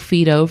couple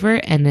feet over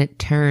and it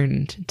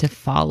turned to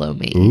follow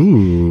me.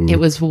 Ooh. It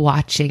was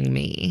watching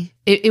me.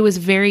 It was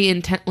very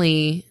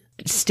intently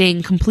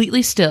staying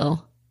completely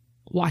still,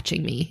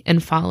 watching me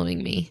and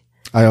following me.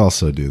 I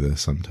also do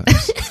this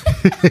sometimes.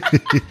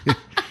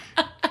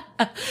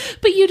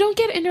 But you don't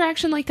get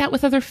interaction like that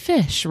with other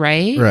fish,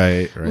 right?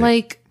 Right.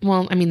 Like,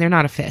 well, I mean, they're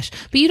not a fish,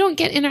 but you don't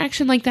get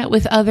interaction like that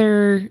with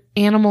other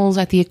animals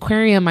at the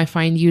aquarium, I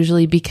find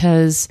usually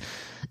because,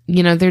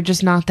 you know, they're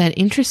just not that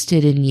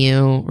interested in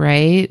you,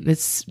 right?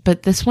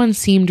 But this one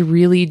seemed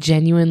really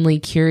genuinely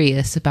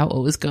curious about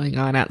what was going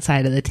on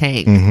outside of the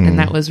tank. And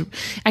that was,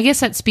 I guess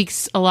that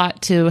speaks a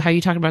lot to how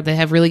you talk about they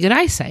have really good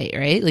eyesight,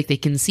 right? Like they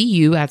can see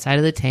you outside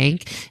of the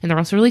tank and they're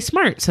also really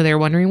smart. So they're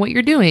wondering what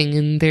you're doing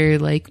and they're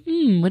like,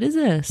 what is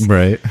this?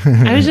 Right.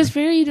 I was just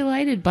very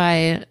delighted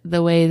by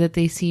the way that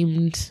they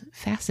seemed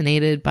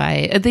fascinated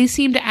by, they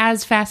seemed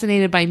as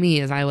fascinated by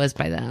me as I was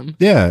by them.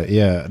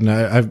 Yeah.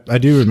 No, I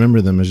do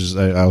remember them as just,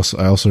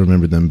 I also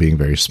remember them being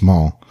very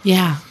small.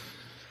 Yeah.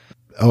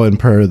 Oh, and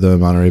per the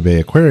Monterey Bay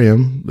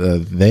Aquarium,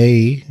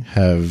 they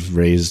have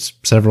raised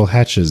several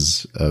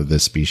hatches of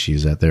this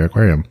species at their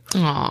aquarium.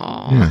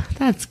 Oh,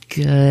 that's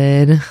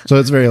good. So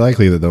it's very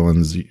likely that the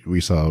ones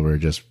we saw were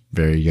just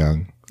very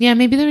young. Yeah,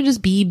 maybe they were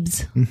just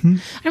beebs.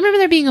 I remember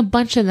there being a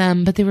bunch of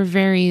them, but they were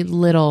very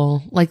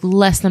little, like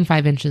less than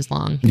 5 inches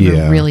long. They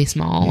were really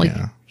small, like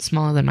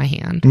smaller than my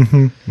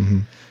hand.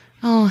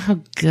 Oh, how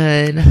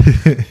good.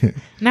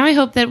 Now I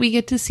hope that we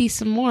get to see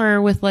some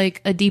more with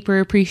like a deeper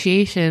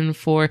appreciation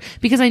for,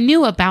 because I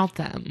knew about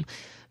them.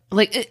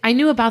 Like I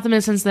knew about them in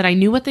the sense that I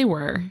knew what they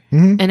were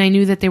and I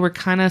knew that they were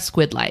kind of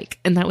squid-like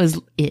and that was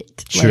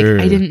it. Sure.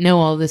 Like I didn't know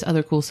all this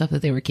other cool stuff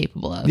that they were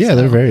capable of. Yeah,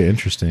 they're very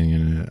interesting.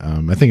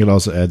 And I think it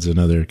also adds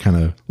another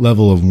kind of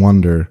level of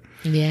wonder.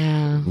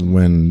 Yeah.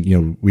 When, you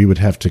know, we would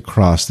have to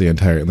cross the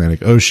entire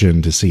Atlantic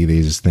Ocean to see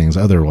these things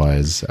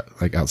otherwise,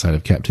 like outside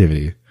of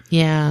captivity.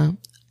 Yeah.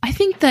 I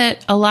think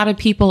that a lot of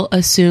people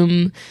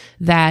assume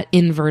that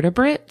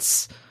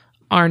invertebrates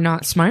are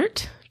not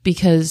smart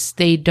because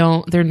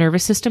their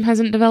nervous system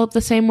hasn't developed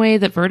the same way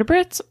that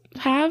vertebrates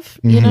have,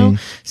 you know?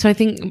 So I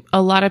think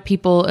a lot of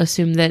people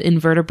assume that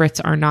invertebrates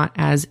are not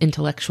as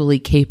intellectually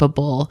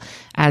capable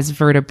as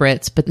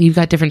vertebrates, but you've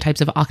got different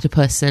types of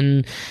octopus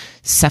and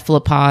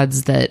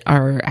cephalopods that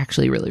are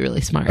actually really,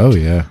 really smart. Oh,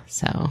 yeah.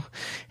 So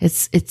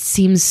it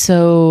seems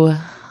so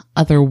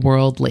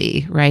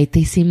otherworldly, right?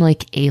 They seem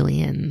like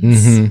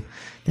aliens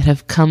that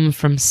have come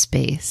from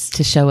space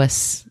to show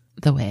us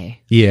the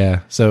way.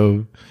 Yeah.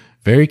 So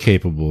very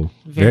capable,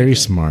 very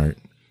smart,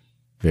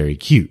 very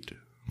cute.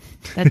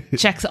 That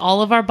checks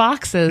all of our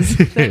boxes.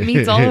 That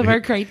meets all of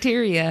our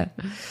criteria.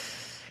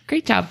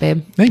 Great job,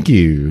 babe. Thank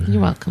you.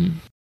 You're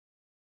welcome.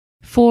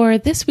 For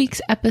this week's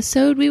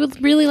episode, we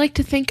would really like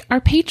to thank our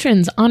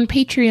patrons on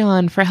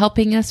Patreon for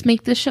helping us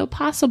make this show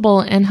possible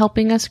and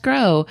helping us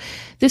grow.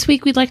 This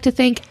week, we'd like to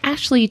thank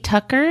Ashley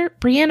Tucker,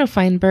 Brianna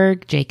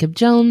Feinberg, Jacob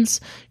Jones,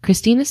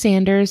 Christina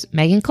Sanders,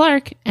 Megan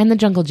Clark, and the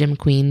Jungle Gym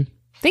Queen.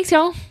 Thanks,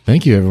 y'all.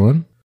 Thank you,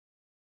 everyone.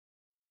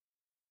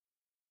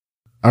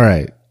 All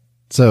right.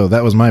 So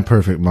that was my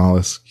perfect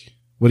mollusk.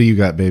 What do you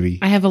got, baby?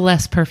 I have a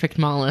less perfect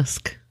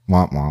mollusk.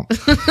 Womp womp.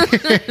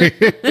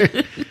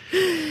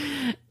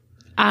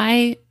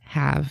 I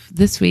have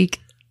this week,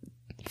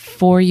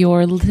 for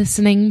your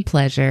listening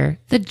pleasure,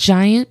 the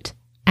giant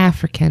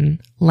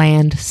African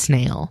land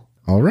snail.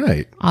 All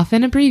right.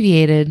 Often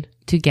abbreviated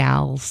to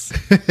gals.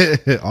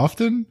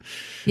 Often?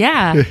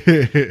 Yeah.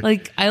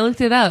 Like, I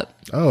looked it up.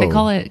 Oh. They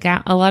call it,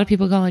 a lot of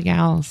people call it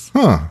gals.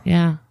 Huh.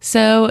 Yeah.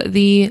 So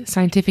the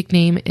scientific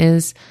name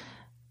is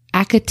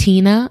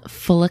Achatina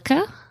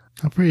fullica.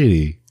 How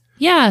pretty.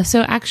 Yeah.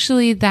 So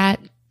actually that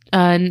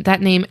name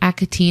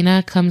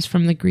Achatina comes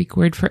from the Greek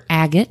word for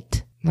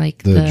agate.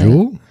 Like The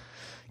jewel?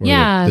 Or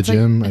yeah. The It's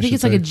gem, like, I think should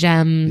it's like say? a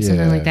gem,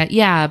 something Yeah. like that.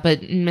 Yeah.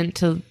 But meant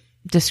to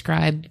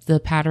describe the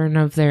pattern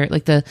of their,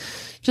 like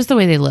just the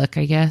way they look,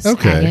 I guess.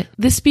 Okay. Agate.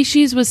 This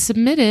species was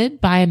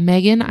submitted by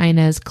Megan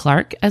Inez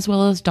Clark as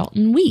well as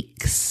Dalton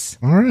Weeks.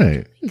 All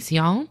right. Thanks,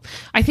 y'all.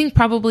 I think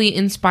probably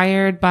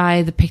inspired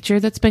by the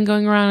picture that's been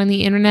going around on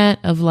the internet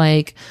of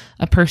like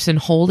a person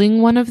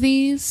holding one of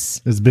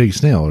these. It's Big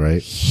Snail,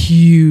 right?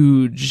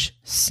 Huge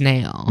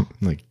snail.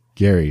 Like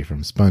Gary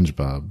from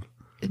SpongeBob.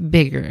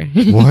 Bigger.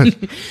 What?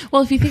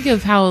 Well, if you think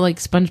of how like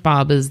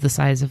SpongeBob is the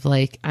size of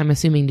like, I'm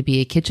assuming to be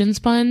a kitchen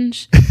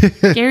sponge,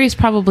 Gary's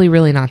probably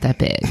really not that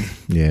big.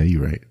 Yeah,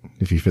 you're right.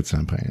 If he fits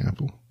on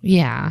pineapple.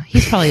 Yeah,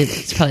 he's probably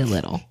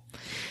little.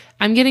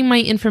 I'm getting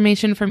my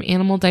information from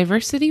Animal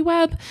Diversity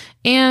Web,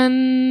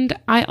 and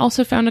I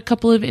also found a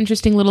couple of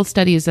interesting little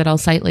studies that I'll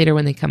cite later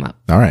when they come up.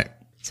 All right.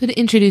 So to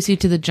introduce you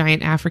to the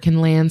giant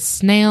African land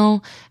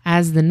snail,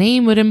 as the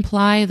name would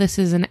imply, this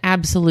is an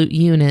absolute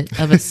unit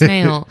of a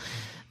snail.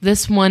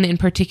 This one in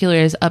particular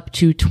is up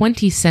to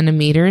 20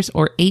 centimeters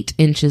or 8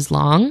 inches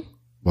long.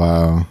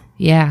 Wow.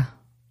 Yeah.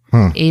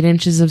 Huh. 8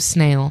 inches of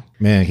snail.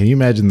 Man, can you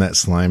imagine that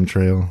slime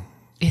trail?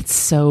 It's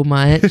so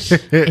much.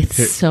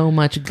 It's so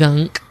much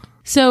gunk.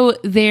 So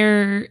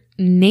they're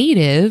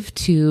native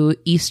to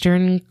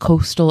eastern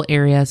coastal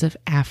areas of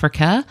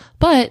Africa,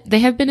 but they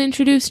have been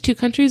introduced to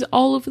countries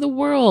all over the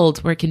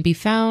world where it can be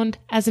found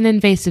as an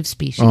invasive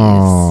species.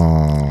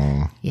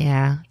 Oh.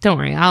 Yeah, don't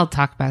worry. I'll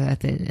talk about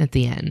that at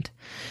the end.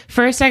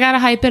 First, I got to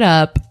hype it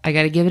up. I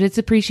got to give it its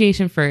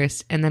appreciation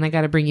first, and then I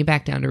got to bring you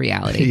back down to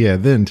reality. Yeah,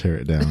 then tear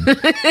it down.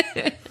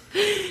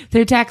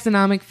 Their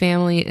taxonomic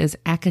family is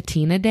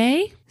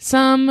Achatinidae.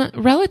 Some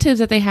relatives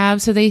that they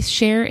have, so they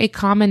share a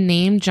common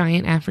name,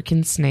 giant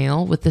African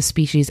snail, with the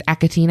species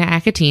Achatina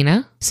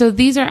achatina. So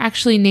these are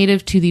actually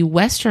native to the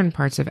western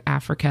parts of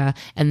Africa,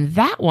 and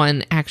that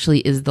one actually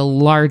is the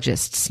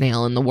largest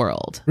snail in the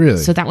world. Really?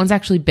 So that one's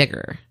actually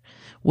bigger,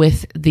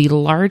 with the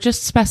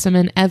largest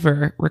specimen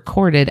ever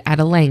recorded at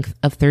a length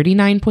of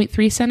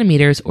 39.3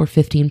 centimeters or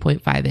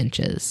 15.5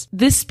 inches.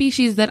 This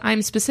species that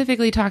I'm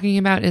specifically talking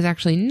about is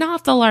actually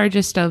not the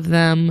largest of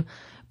them,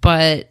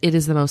 but it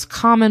is the most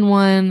common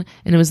one,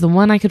 and it was the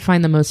one I could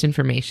find the most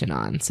information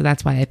on. So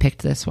that's why I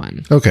picked this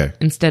one Okay.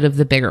 instead of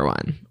the bigger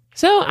one.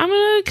 So I'm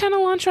going to kind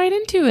of launch right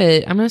into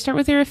it. I'm going to start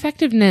with their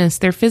effectiveness,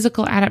 their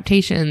physical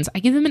adaptations. I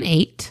give them an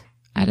 8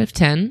 out of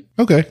 10.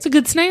 Okay. It's a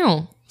good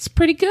snail. It's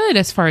pretty good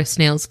as far as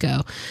snails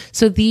go.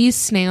 So these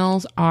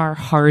snails are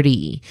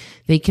hardy.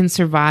 They can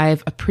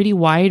survive a pretty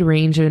wide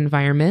range of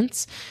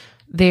environments.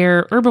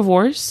 They're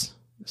herbivores,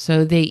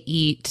 so they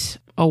eat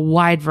a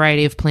wide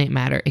variety of plant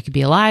matter. It could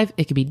be alive,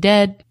 it could be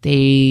dead.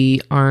 They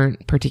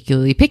aren't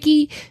particularly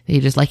picky. They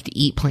just like to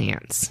eat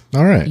plants.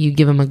 All right. You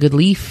give them a good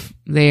leaf,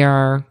 they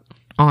are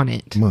on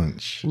it.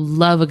 Munch.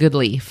 Love a good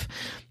leaf.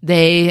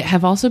 They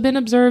have also been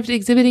observed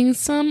exhibiting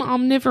some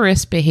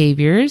omnivorous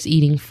behaviors,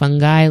 eating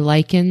fungi,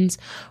 lichens,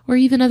 or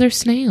even other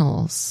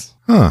snails.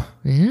 Huh.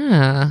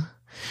 Yeah.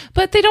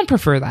 But they don't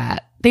prefer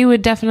that. They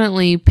would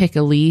definitely pick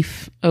a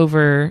leaf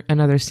over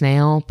another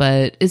snail,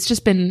 but it's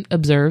just been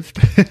observed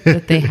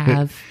that they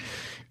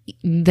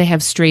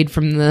have strayed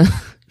from the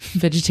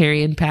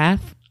vegetarian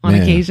path on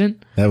Man,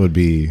 occasion. That would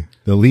be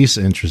the least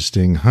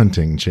interesting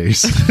hunting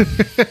chase.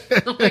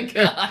 Oh my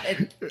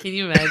God. Can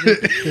you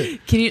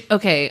imagine?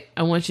 Okay,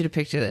 I want you to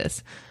picture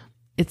this.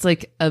 It's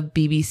like a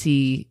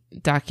BBC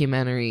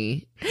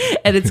documentary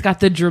and it's got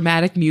the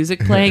dramatic music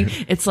playing.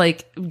 It's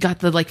like got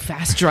the like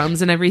fast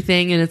drums and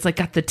everything. And it's like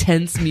got the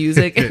tense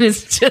music and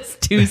it's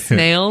just two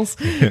snails.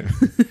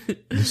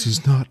 This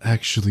is not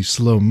actually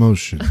slow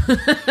motion.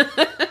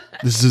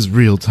 This is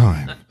real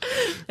time.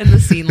 And the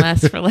scene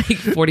lasts for like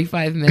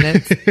 45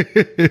 minutes.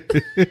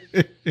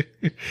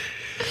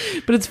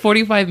 But it's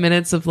 45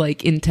 minutes of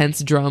like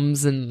intense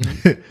drums and...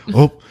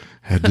 Oh,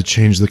 had to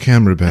change the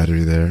camera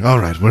battery there. All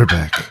right, we're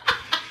back.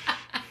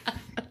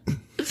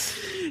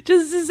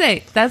 Just to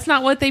say, that's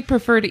not what they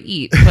prefer to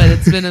eat, but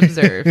it's been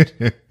observed.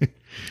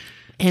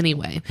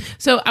 Anyway,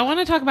 so I want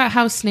to talk about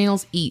how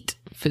snails eat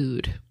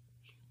food.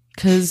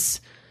 Because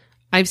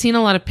I've seen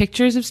a lot of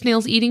pictures of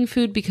snails eating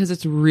food because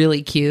it's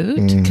really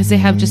cute. Because they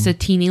have just a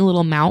teeny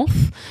little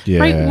mouth. Yeah.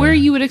 Right where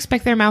you would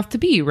expect their mouth to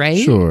be, right?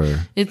 Sure.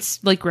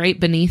 It's like right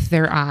beneath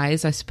their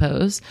eyes, I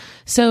suppose.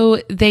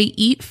 So they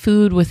eat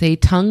food with a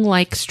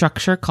tongue-like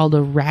structure called a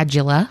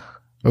radula.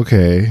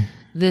 Okay.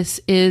 This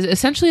is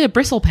essentially a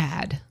bristle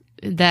pad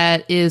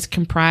that is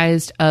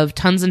comprised of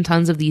tons and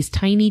tons of these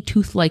tiny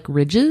tooth-like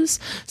ridges.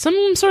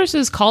 Some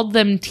sources called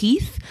them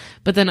teeth,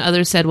 but then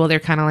others said, well, they're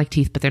kind of like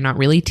teeth, but they're not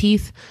really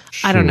teeth.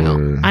 Sure. I don't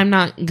know. I'm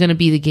not going to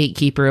be the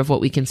gatekeeper of what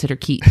we consider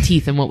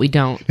teeth and what we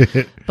don't,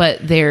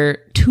 but they're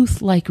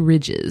tooth-like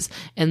ridges,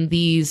 and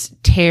these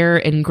tear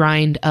and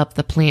grind up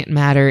the plant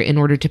matter in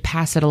order to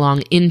pass it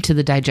along into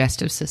the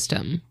digestive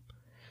system.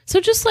 So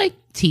just like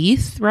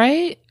teeth,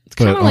 right? It's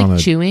kind of like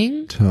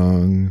chewing.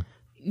 Tongue.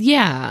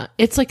 Yeah,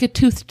 it's like a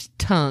toothed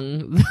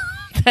tongue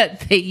that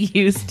they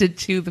use to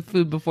chew the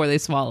food before they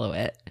swallow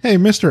it. Hey,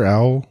 Mr.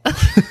 Owl.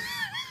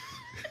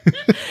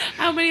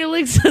 How many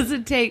licks does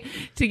it take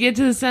to get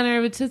to the center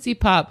of a Tootsie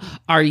Pop?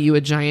 Are you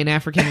a giant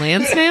African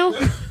land snail?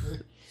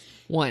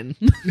 1.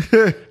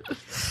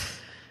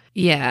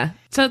 Yeah.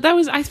 So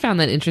I found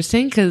that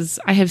interesting because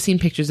I have seen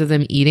pictures of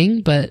them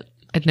eating, but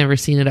I'd never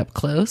seen it up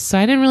close. So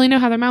I didn't really know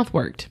how their mouth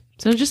worked.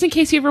 So just in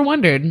case you ever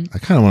wondered. I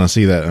kind of want to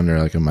see that under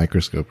like a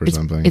microscope or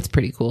something. It's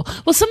pretty cool.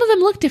 Well, some of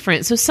them look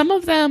different. So some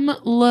of them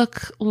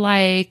look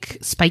like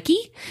spiky.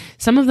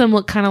 Some of them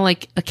look kind of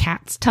like a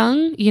cat's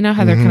tongue. You know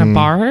how they're kind of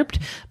barbed.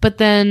 But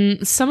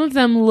then some of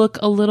them look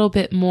a little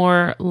bit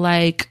more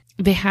like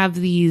they have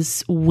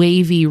these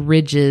wavy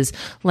ridges.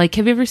 Like,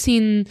 have you ever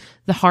seen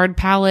the hard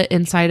palate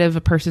inside of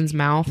a person's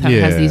mouth? How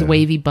it has these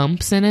wavy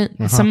bumps in it?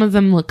 Some of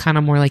them look kind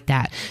of more like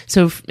that.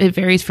 So it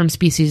varies from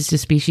species to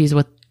species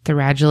what the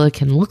radula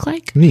can look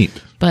like. Neat.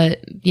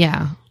 But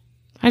yeah,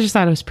 I just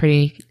thought it was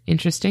pretty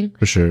interesting.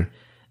 For sure.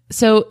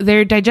 So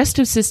their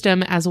digestive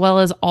system, as well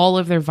as all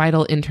of their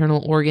vital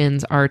internal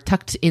organs, are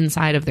tucked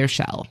inside of their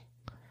shell.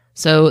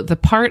 So the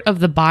part of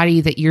the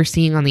body that you're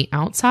seeing on the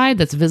outside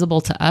that's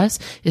visible to us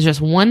is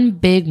just one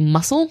big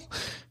muscle.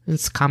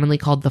 It's commonly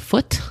called the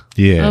foot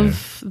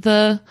of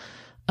the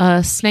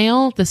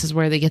snail. This is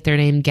where they get their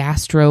name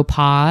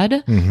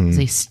gastropod. It's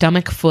a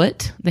stomach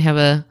foot. They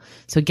have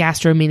so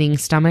gastro meaning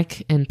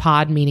stomach and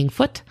pod meaning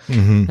foot,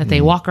 that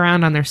they walk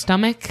around on their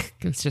stomach.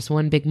 It's just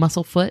one big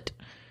muscle foot.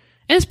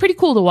 And it's pretty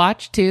cool to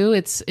watch too.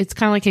 It's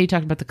kind of like how you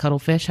talked about the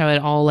cuttlefish, how it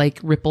all like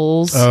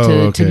ripples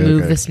to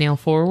move the snail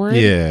forward.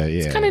 Yeah.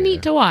 It's kind of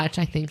neat to watch.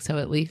 I think so,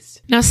 at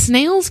least. Now,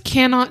 snails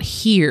cannot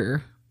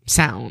hear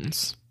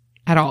sounds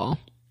at all.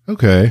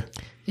 Okay.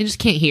 They just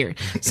can't hear.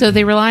 So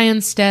they rely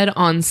instead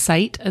on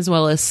sight as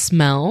well as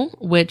smell,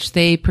 which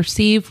they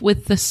perceive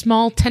with the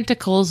small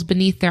tentacles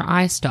beneath their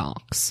eye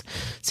stalks.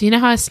 So you know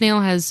how a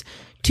snail has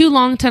 2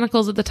 long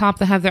tentacles at the top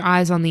that have their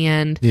eyes on the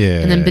end? Yeah.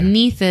 And then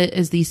beneath it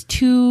is these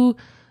 2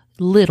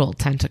 little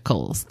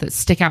tentacles that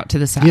stick out to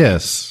the side.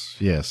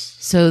 Yes.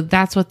 So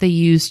that's what they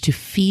use to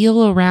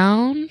feel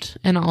around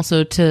and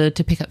also to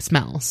pick up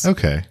smells.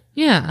 Okay.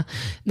 Yeah.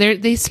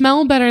 They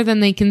smell better than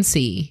they can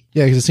see.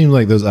 Yeah, because it seems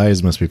like those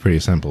eyes must be pretty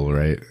simple,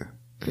 right?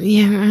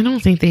 Yeah, I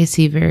don't think they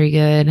see very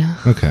good.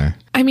 Okay.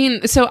 I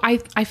mean, so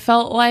I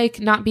felt like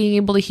not being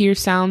able to hear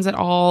sounds at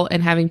all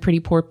and having pretty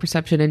poor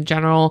perception in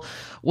general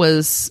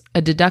was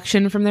a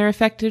deduction from their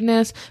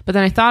effectiveness. But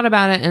then I thought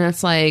about it and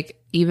it's like,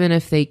 even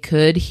if they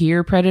could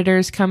hear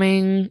predators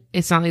coming,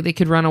 it's not like they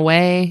could run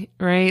away,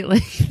 right?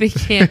 Like they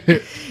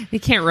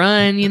can't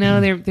run, you know,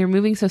 they're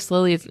moving so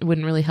slowly. It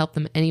wouldn't really help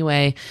them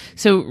anyway.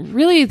 So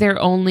really their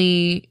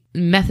only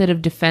method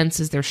of defense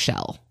is their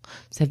shell.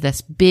 So they have this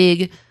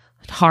big,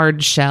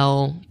 hard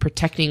shell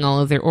protecting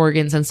all of their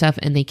organs and stuff,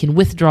 and they can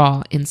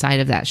withdraw inside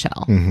of that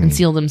shell and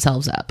seal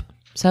themselves up.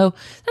 So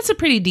that's a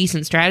pretty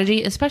decent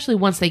strategy, especially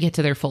once they get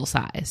to their full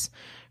size,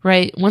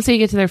 right? Once they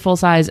get to their full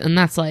size, and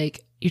that's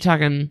like, you're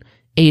talking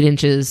 8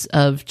 inches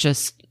of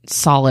just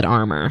solid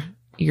armor,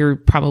 you're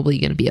probably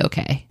going to be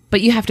okay. But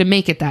you have to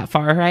make it that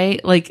far,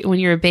 right? Like when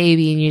you're a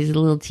baby and you're just a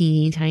little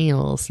teeny tiny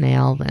little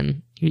snail,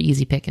 then you're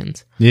easy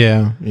pickings.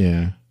 Yeah.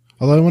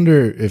 Although I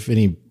wonder if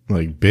any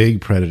like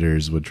big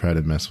predators would try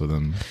to mess with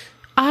them.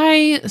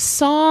 I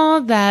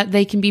saw that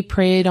they can be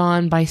preyed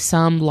on by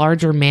some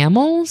larger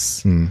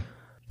mammals,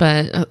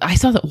 but I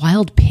saw that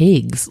wild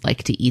pigs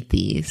like to eat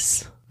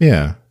these.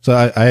 Yeah. So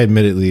I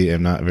admittedly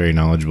am not very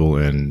knowledgeable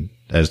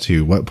as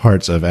to what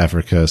parts of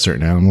Africa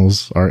certain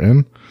animals are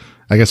in.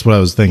 I guess what I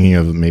was thinking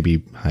of,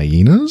 maybe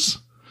hyenas?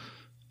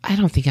 I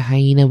don't think a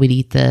hyena would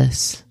eat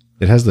this.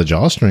 It has the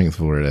jaw strength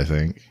for it, I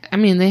think. I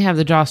mean, they have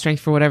the jaw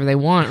strength for whatever they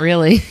want,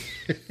 really.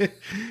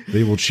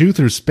 They will chew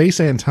through space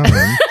and time.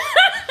 I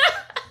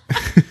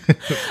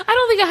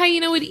don't think a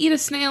hyena would eat a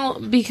snail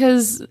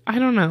because, I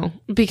don't know,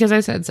 because I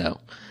said so.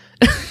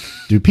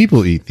 Do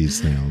people eat these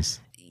snails?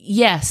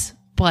 Yes,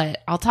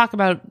 but I'll talk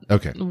about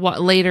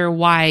later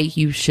why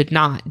you should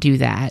not do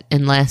that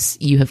unless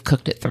you have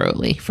cooked it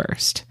thoroughly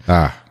first.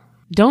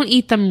 Don't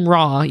eat them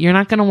raw. You're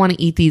not going to want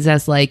to eat these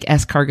as like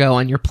escargot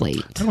on your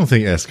plate. I don't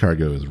think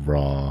escargot is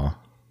raw.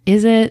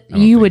 Is it?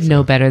 You would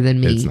know better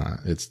than me. It's not.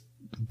 It's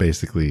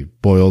basically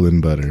boiled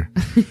in butter.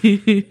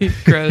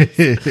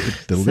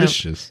 Gross.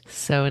 Delicious.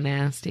 So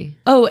nasty.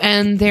 Oh,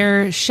 and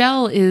their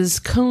shell is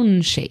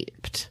cone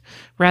shaped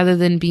rather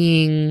than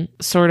being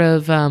sort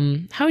of,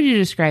 how would you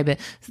describe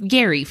it?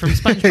 Gary from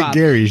SpongeBob.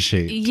 Gary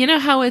shaped. You know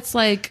how it's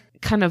like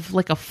kind of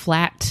like a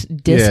flat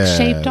disc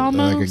shaped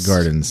almost. Like a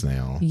garden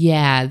snail.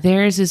 Yeah,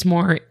 theirs is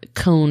more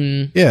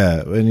cone.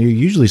 Yeah, and you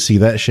usually see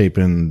that shape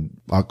in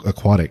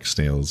aquatic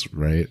snails,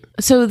 right?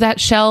 So that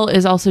shell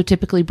is also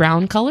typically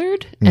brown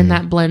colored, and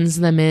that blends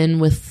them in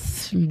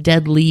with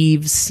dead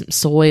leaves,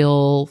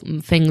 soil,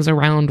 things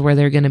around where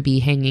they're going to be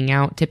hanging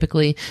out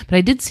typically. But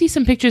I did see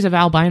some pictures of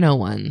albino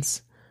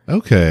ones.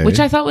 Okay. Which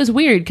I thought was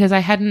weird because I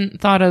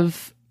hadn't thought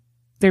of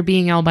there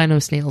being albino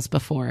snails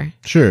before.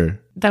 Sure.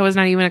 That was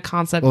not even a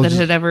concept that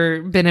had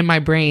ever been in my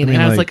brain.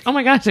 And I was like, oh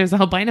my gosh, there's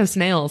albino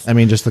snails. I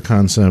mean, just the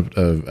concept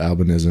of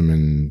albinism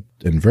in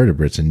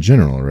invertebrates in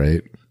general,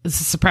 right? This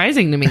is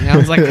surprising to me. I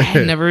was like, I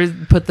had never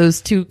put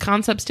those two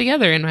concepts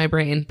together in my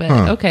brain. But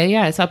okay,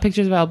 yeah, I saw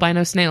pictures of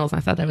albino snails.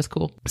 I thought that was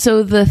cool.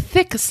 So the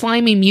thick,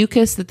 slimy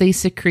mucus that they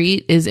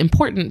secrete is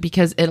important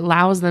because it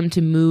allows them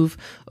to move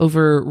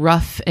over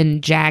rough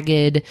and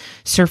jagged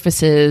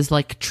surfaces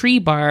like tree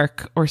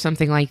bark or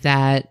something like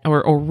that,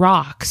 or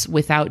rocks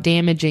without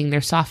damaging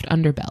their soft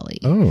underbelly.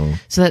 Oh.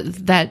 So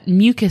that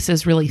mucus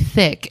is really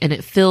thick and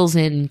it fills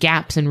in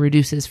gaps and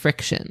reduces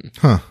friction.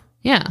 Huh.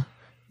 Yeah.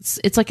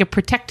 It's like a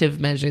protective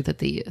measure that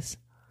they use.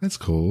 That's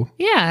cool.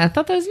 Yeah, I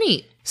thought that was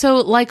neat.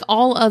 So like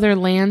all other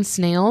land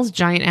snails,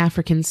 giant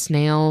African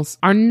snails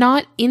are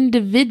not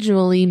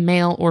individually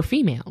male or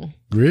female.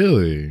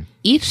 Really?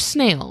 Each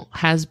snail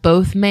has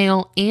both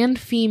male and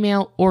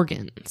female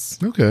organs.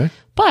 Okay.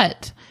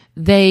 But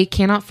they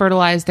cannot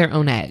fertilize their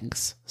own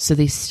eggs. So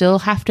they still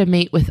have to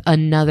mate with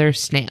another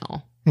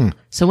snail.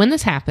 So when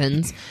this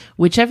happens,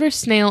 whichever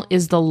snail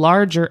is the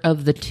larger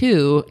of the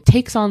two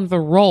takes on the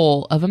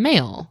role of a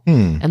male,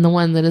 and the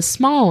one that is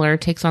smaller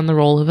takes on the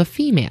role of a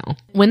female.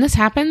 When this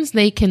happens,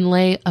 they can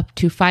lay up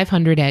to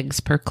 500 eggs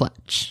per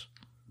clutch.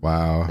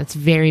 Wow. That's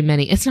very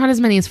many. It's not as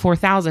many as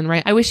 4,000,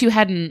 right? I wish you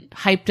hadn't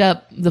hyped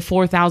up the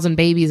 4,000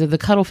 babies of the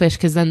cuttlefish,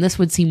 because then this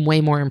would seem way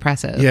more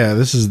impressive. Yeah,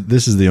 this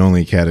is the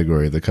only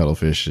category the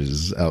cuttlefish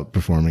is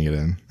outperforming it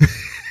in.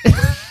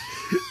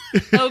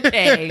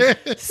 Okay,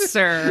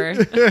 sir.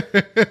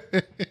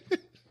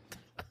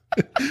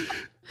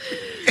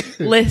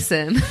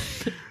 Listen,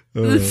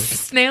 this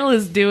snail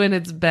is doing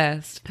its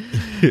best.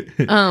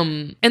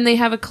 And they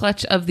have a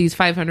clutch of these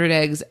 500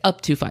 eggs,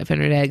 up to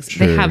 500 eggs.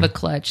 Sure. They have a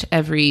clutch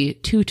every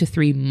 2 to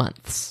 3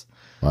 months.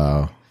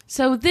 Wow.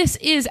 So this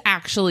is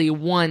actually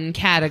one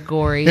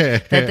category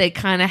that they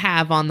kind of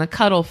have on the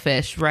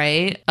cuttlefish,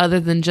 right? Other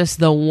than just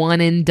the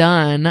one and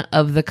done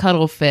of the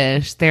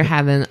cuttlefish, they're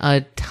having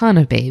a ton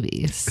of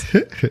babies.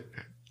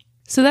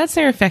 So that's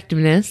their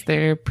effectiveness.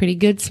 They're pretty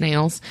good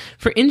snails.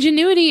 For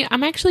ingenuity,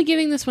 I'm actually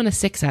giving this one a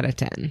 6 out of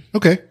 10.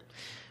 Okay.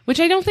 Which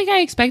I don't think I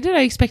expected.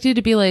 I expected it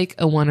to be like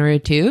a 1 or a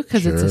 2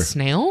 because it's a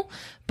snail.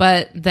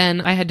 But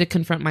then I had to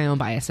confront my own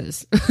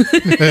biases.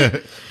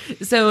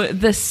 So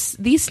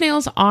these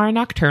snails are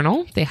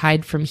nocturnal. They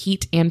hide from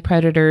heat and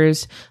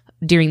predators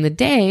during the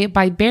day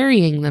by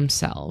burying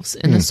themselves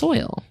in the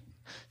soil.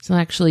 So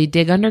they'll actually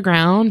dig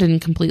underground and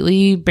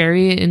completely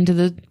bury it into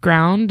the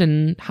ground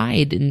and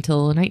hide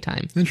until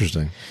nighttime.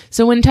 Interesting.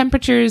 So when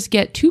temperatures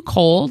get too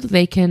cold,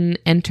 they can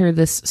enter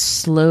this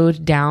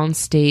slowed down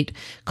state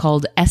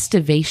called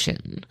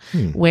estivation,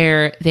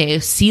 where they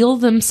seal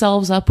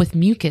themselves up with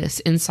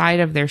mucus inside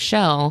of their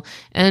shell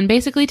and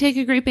basically take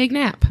a great big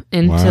nap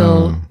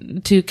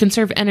to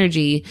conserve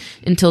energy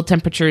until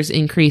temperatures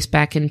increase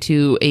back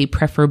into a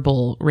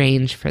preferable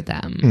range for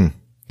them.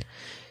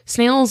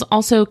 Snails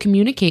also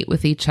communicate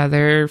with each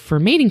other for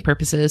mating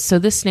purposes. So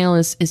this snail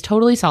is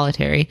totally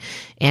solitary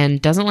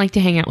and doesn't like to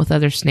hang out with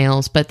other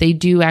snails, but they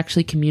do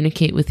actually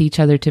communicate with each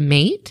other to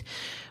mate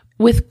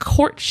with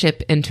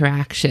courtship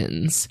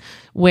interactions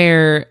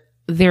where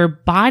their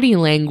body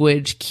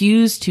language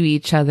cues to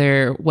each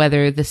other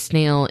whether the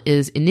snail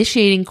is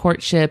initiating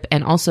courtship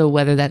and also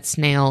whether that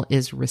snail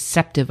is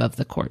receptive of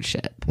the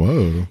courtship.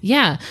 Whoa.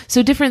 Yeah.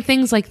 So different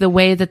things like the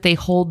way that they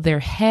hold their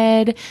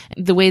head,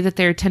 the way that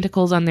their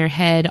tentacles on their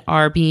head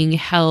are being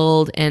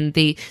held, and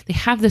they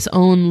have this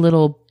own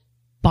little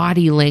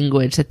body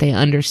language that they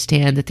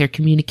understand that they're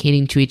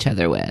communicating to each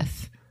other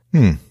with.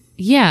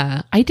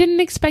 Yeah, I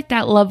didn't expect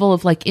that level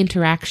of like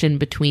interaction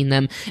between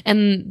them.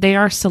 And they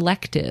are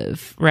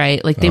selective,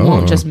 right? Like they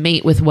won't just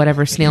mate with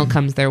whatever snail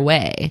comes their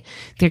way.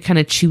 They're kind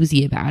of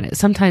choosy about it.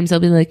 Sometimes they'll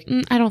be like,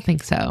 I don't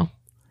think so.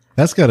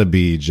 That's got to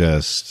be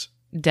just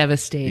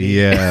devastating.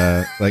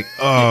 Yeah. Like,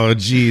 oh,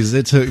 geez,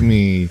 it took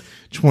me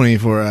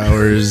 24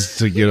 hours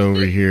to get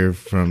over here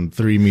from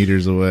 3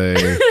 meters away.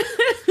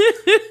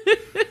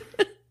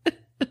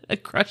 A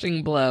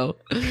crushing blow.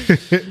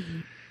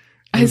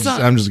 I'm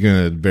just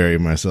going to bury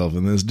myself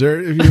in this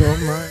dirt if you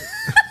don't mind.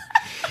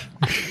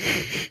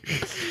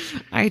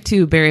 I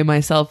too bury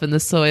myself in the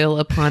soil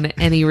upon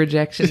any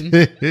rejection.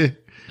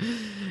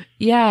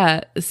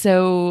 Yeah.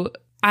 So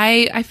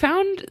I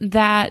found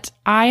that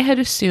I had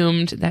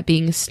assumed that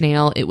being a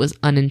snail, it was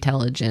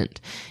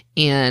unintelligent.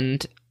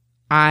 And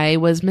I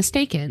was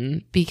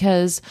mistaken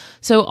because,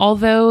 so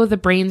although the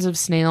brains of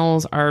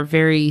snails are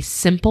very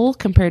simple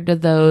compared to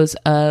those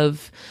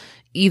of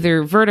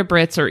either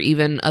vertebrates or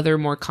even other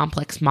more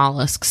complex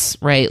mollusks,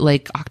 right?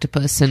 Like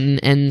octopus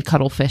and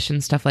cuttlefish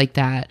and stuff like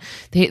that.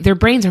 Their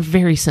brains are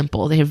very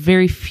simple. They have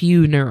very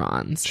few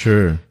neurons.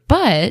 Sure.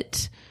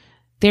 But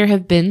there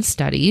have been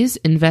studies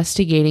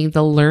investigating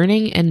the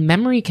learning and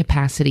memory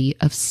capacity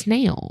of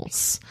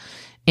snails.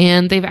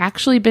 And they've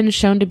actually been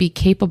shown to be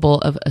capable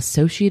of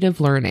associative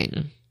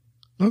learning.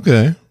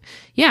 Okay.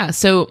 Yeah,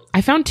 so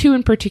I found two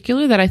in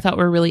particular that I thought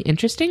were really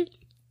interesting.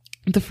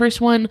 The first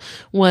one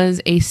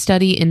was a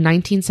study in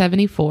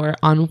 1974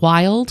 on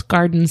wild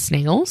garden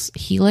snails,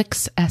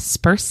 Helix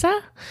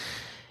aspersa.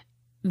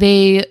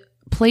 They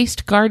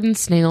placed garden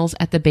snails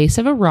at the base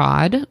of a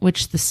rod,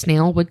 which the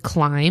snail would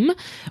climb.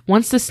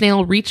 Once the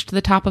snail reached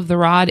the top of the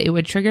rod, it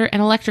would trigger an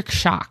electric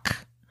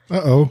shock.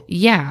 Uh-oh.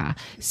 Yeah.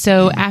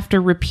 So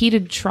after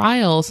repeated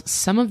trials,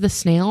 some of the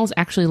snails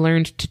actually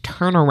learned to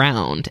turn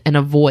around and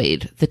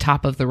avoid the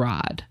top of the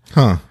rod.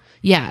 Huh.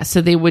 Yeah, so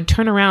they would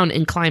turn around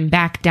and climb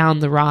back down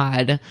the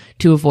rod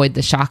to avoid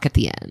the shock at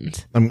the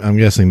end. I'm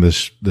guessing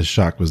this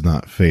shock was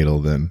not fatal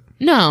then.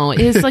 No,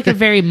 it's like a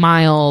very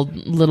mild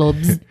little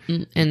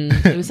bzz, and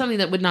it was something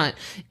that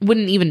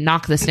wouldn't even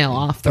knock the snail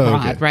off the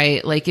rod,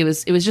 right? Like it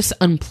was just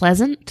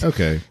unpleasant.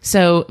 Okay.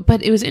 So,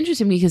 but it was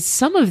interesting because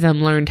some of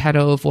them learned how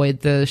to avoid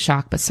the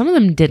shock, but some of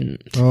them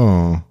didn't.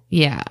 Oh.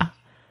 Yeah.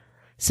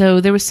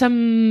 So there was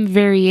some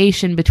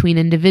variation between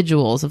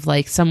individuals of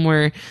like some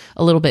were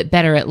a little bit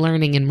better at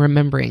learning and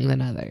remembering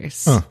than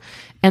others. Huh.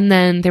 And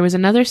then there was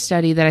another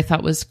study that I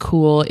thought was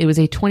cool. It was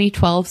a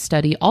 2012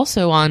 study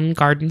also on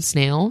garden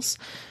snails.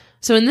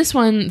 So in this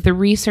one, the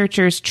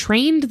researchers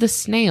trained the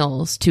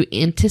snails to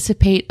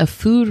anticipate a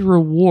food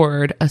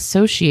reward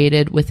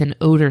associated with an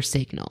odor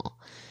signal.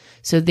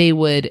 So they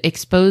would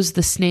expose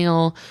the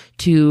snail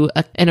to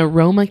an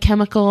aroma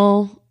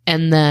chemical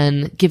and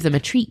then give them a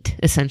treat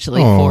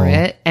essentially for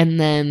it, and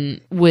then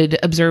would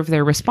observe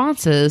their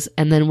responses,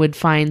 and then would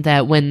find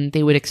that when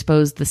they would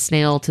expose the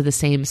snail to the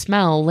same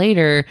smell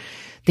later,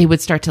 they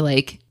would start to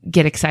like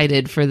get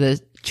excited for the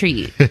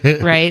treat,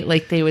 right?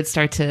 Like they would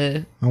start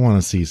to... I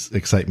want to see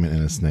excitement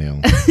in a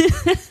snail.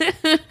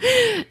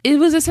 It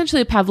was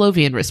essentially a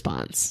Pavlovian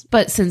response.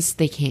 But since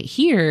they can't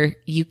hear,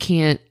 you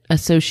can't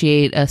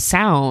associate a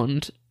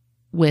sound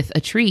with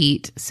a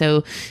treat.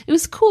 So it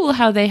was cool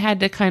how they had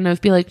to kind of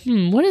be like,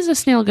 what is a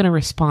snail going to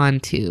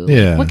respond to?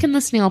 Yeah. What can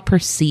the snail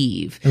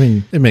perceive? I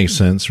mean, it makes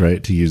sense,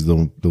 right? To use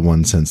the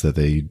one sense that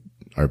they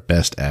are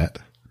best at.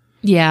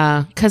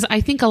 Yeah, because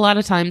I think a lot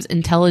of times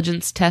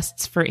intelligence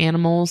tests for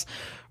animals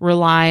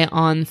rely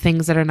on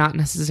things that are not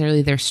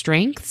necessarily their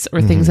strengths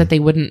or things that they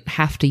wouldn't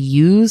have to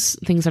use,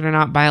 things that are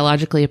not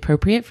biologically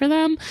appropriate for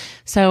them.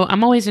 So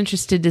I'm always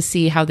interested to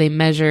see how they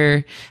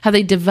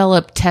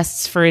develop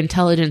tests for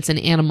intelligence in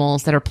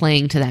animals that are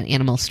playing to that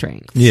animal's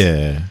strengths.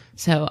 Yeah.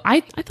 So I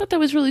thought that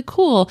was really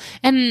cool.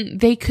 And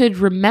they could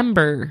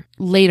remember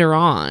later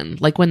on,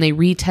 like when they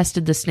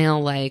retested the snail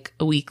like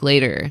a week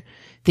later,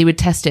 they would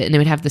test it and it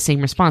would have the same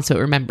response, so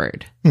it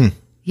remembered.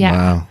 Yeah.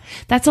 Wow.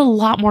 That's a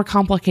lot more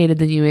complicated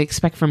than you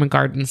expect from a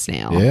garden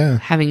snail. Yeah.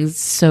 Having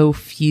so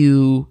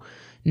few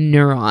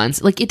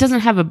neurons. Like it doesn't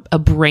have a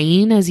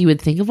brain as you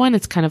would think of one.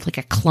 It's kind of like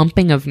a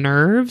clumping of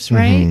nerves,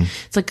 right?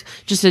 It's like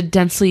just a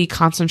densely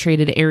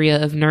concentrated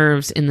area of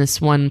nerves in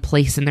this one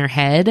place in their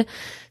head.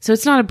 So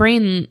it's not a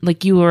brain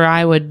like you or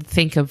I would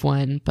think of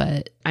one,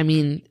 but I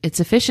mean, it's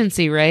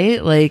efficiency,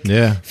 right? Like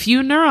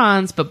few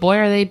neurons, but boy,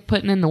 are they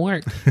putting in the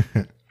work.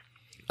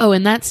 Oh,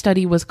 and that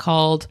study was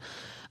called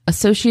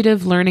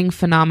Associative Learning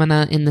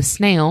Phenomena in the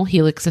Snail,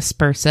 Helix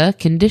aspersa,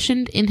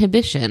 Conditioned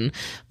Inhibition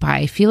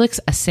by Felix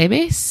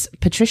Acebes,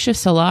 Patricia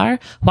Solar,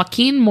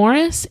 Joaquin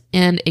Morris,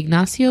 and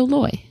Ignacio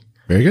Loy.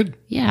 Very good.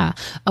 Yeah.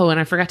 Oh,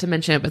 and I forgot to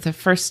mention it, but the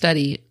first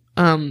study,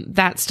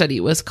 that study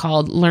was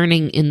called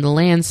Learning in the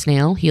Land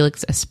Snail,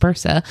 Helix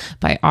aspersa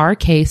by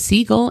R.K.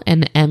 Siegel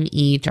and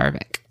M.E.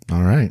 Jarvik.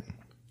 All right.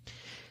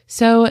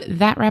 So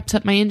that wraps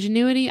up my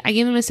ingenuity. I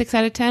gave them a 6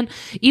 out of 10.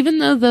 Even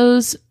though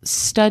those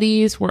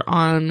studies were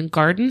on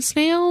garden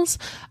snails,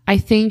 I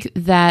think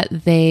that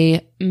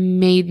they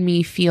made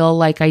me feel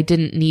like I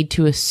didn't need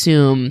to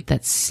assume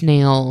that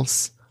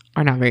snails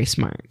are not very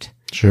smart.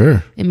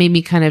 Sure. It made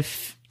me kind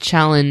of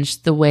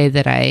challenge the way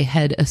that I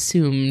had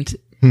assumed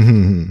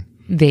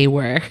they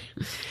were.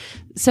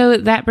 So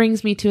that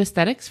brings me to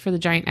aesthetics for the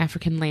giant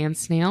African land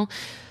snail.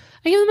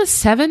 I give them a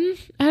 7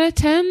 out of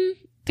 10.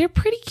 They're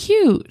pretty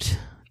cute.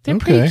 They're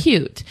pretty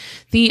cute.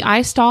 The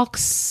eye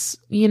stalks,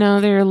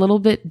 they're a little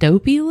bit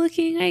dopey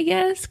looking, I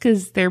guess,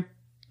 because they're,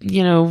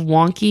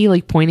 wonky,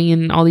 like pointing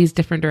in all these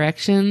different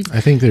directions. I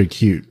think they're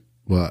cute.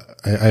 Well,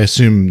 I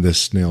assume this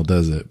snail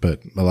does it,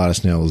 but a lot of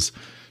snails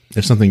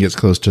If something gets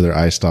close to their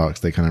eye stalks,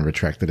 they kind of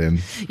retract it in.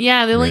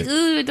 Yeah, they're like,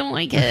 ooh, I don't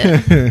like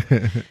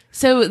it.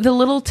 So the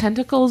little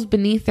tentacles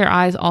beneath their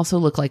eyes also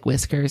look like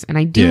whiskers, and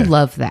I do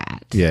love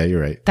that. Yeah,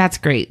 you're right. That's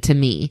great to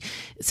me.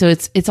 So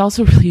it's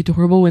also really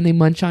adorable when they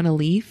munch on a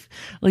leaf.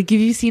 Like, have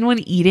you seen one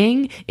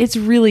eating? It's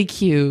really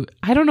cute.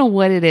 I don't know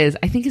what it is.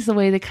 I think it's the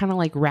way they kind of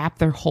like wrap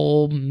their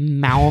whole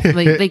mouth.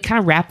 Like they kind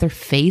of wrap their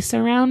face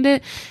around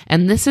it.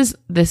 And this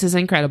is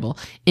incredible.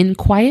 In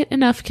quiet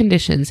enough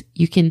conditions,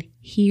 you can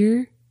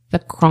hear the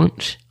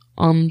crunch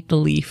on the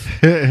leaf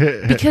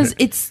because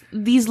it's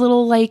these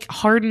little like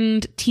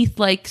hardened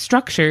teeth-like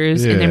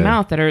structures in their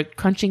mouth that are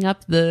crunching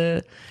up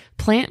the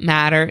plant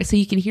matter, so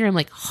you can hear them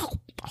like.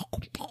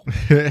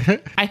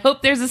 I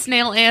hope there's a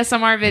snail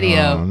ASMR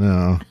video. Oh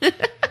no.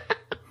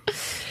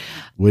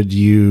 Would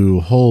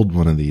you hold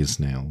one of these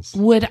snails?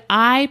 Would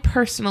I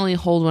personally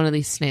hold one of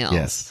these snails?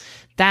 Yes.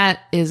 That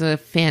is a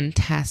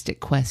fantastic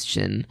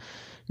question.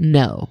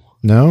 No.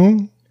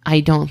 No? I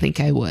don't think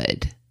I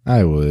would.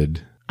 I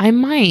would. I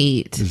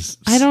might.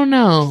 I don't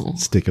know.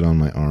 Stick it on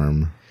my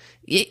arm.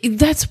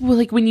 That's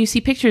like when you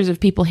see pictures of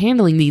people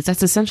handling these,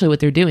 that's essentially what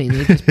they're doing.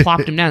 They just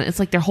plopped them down. It's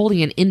like they're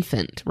holding an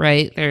infant,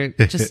 right? They're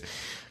just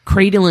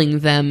cradling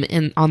them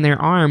on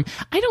their arm.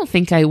 I don't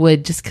think I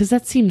would, just because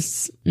that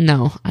seems...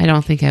 No, I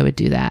don't think I would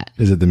do that.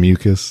 Is it the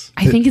mucus?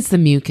 I think it's the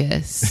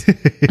mucus.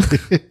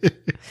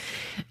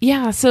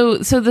 Yeah, so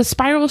the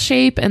spiral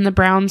shape and the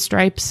brown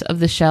stripes of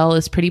the shell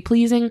is pretty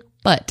pleasing,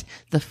 but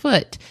the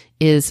foot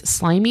is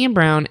slimy and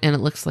brown, and it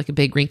looks like a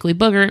big wrinkly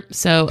booger,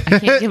 so I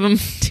can't give them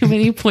too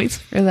many points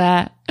for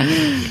that.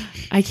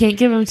 I can't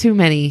give them too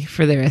many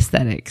for their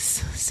aesthetics,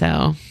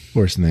 so...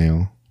 Poor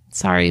snail.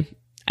 Sorry.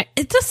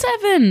 It's a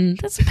 7.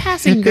 That's a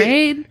passing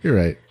grade. You're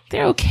right.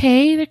 They're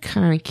okay. They're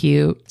kind of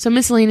cute. So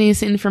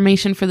miscellaneous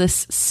information for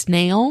this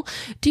snail.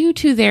 Due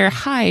to their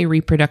high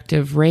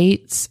reproductive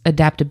rates,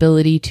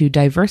 adaptability to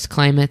diverse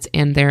climates,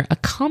 and their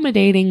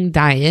accommodating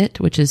diet,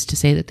 which is to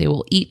say that they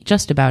will eat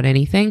just about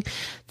anything,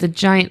 the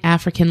giant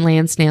African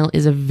land snail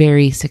is a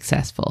very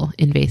successful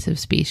invasive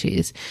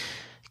species.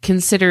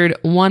 Considered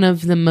one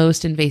of the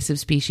most invasive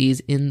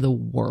species in the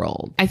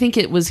world. I think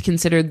it was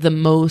considered the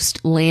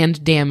most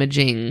land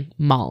damaging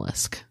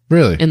mollusk.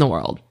 Really? In the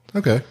world.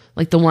 Okay.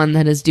 Like the one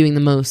that is doing the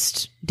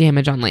most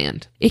damage on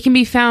land. It can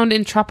be found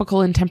in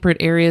tropical and temperate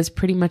areas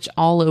pretty much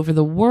all over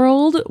the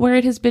world, where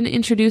it has been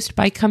introduced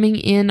by coming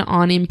in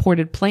on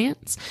imported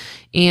plants.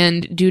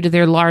 And due to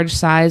their large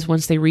size,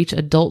 once they reach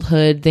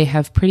adulthood, they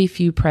have pretty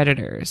few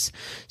predators.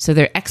 So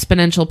their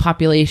exponential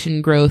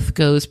population growth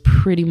goes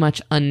pretty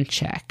much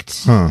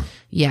unchecked. Huh.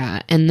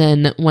 Yeah. And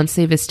then once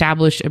they've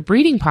established a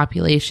breeding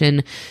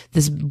population,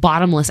 this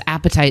bottomless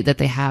appetite that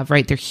they have,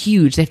 right? They're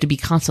huge. They have to be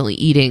constantly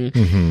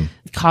eating,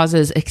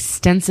 causes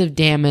extensive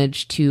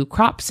damage to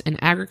crops and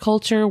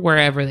agriculture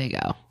wherever they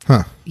go.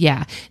 Huh.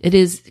 Yeah. It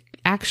is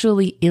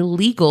actually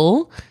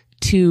illegal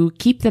to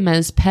keep them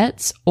as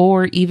pets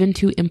or even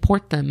to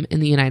import them in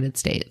the United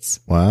States.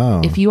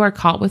 Wow. If you are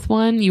caught with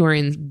one, you are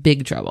in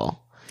big trouble.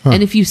 Huh.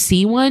 And if you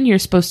see one, you're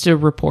supposed to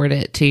report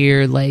it to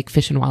your like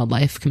Fish and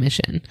Wildlife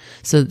Commission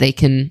so that they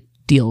can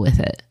deal with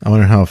it. I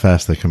wonder how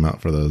fast they come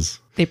out for those.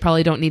 They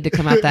probably don't need to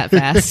come out that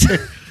fast.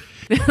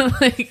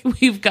 Like,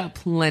 we've got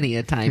plenty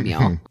of time,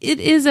 y'all. It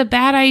is a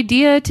bad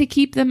idea to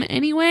keep them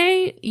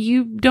anyway.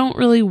 You don't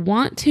really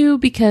want to,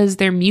 because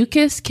their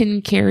mucus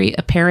can carry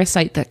a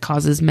parasite that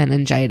causes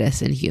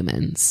meningitis in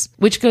humans,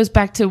 which goes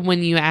back to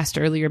when you asked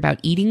earlier about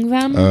eating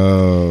them.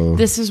 Oh.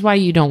 This is why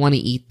you don't want to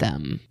eat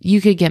them.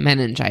 You could get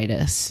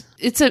meningitis.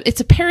 It's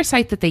a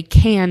parasite that they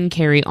can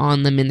carry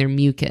on them in their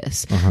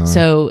mucus.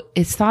 So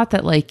it's thought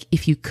that like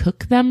if you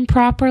cook them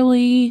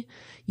properly,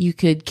 you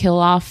could kill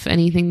off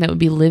anything that would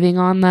be living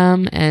on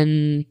them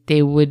and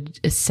they would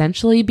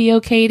essentially be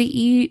okay to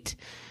eat.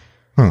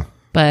 Huh.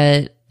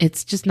 But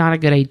it's just not a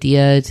good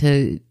idea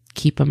to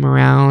keep them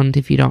around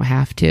if you don't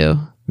have to.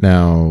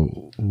 Now,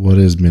 what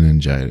is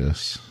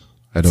meningitis?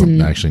 I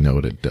don't actually know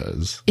what it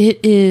does.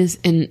 It is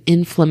an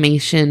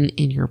inflammation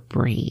in your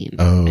brain,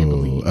 I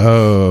believe.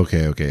 Oh,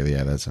 okay.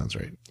 Yeah, that sounds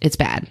right. It's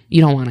bad.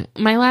 You don't want it.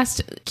 My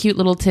last cute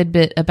little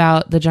tidbit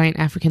about the giant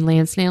African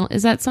land snail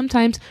is that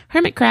sometimes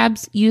hermit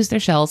crabs use their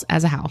shells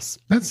as a house.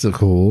 That's so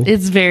cool.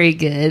 It's very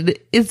good.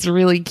 It's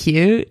really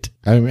cute.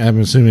 I'm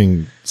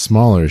assuming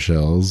smaller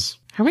shells.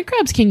 Hermit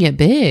crabs can get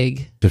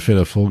big. To fit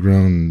a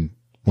full-grown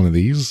one of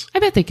these? I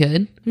bet they could.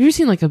 Have you ever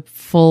seen like a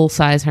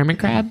full-size hermit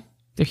crab?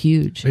 They're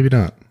huge. Maybe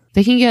not.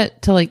 They can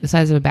get to like the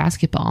size of a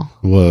basketball.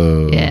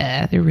 Whoa.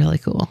 Yeah, they're really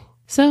cool.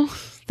 So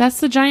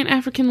that's the giant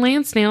African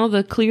land snail,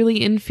 the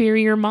clearly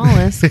inferior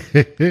mollusk.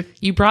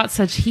 You brought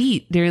such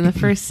heat during the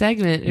first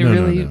segment. It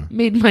really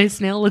made my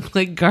snail look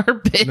like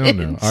garbage.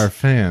 No. Our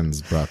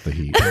fans brought the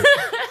heat.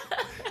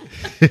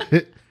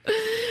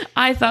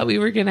 I thought we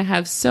were going to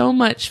have so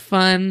much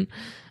fun.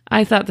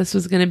 I thought this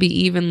was going to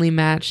be evenly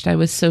matched. I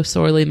was so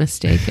sorely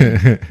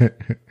mistaken.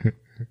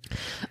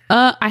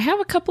 I have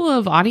a couple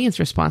of audience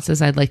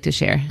responses I'd like to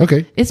share.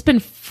 Okay. It's been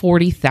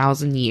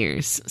 40,000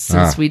 years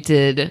since we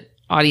did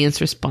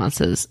audience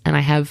responses, and I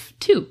have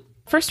 2.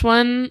 First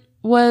one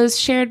was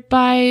shared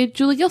by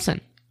Julie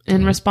Gilson,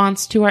 in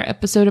response to our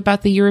episode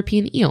about the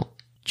European eel.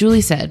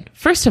 Julie said,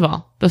 first of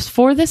all,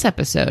 before this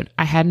episode,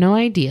 I had no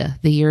idea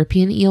the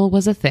European eel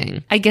was a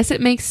thing. I guess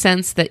it makes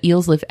sense that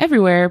eels live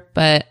everywhere,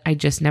 but I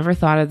just never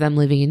thought of them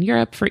living in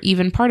Europe for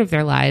even part of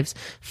their lives.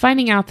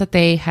 Finding out that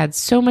they had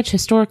so much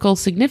historical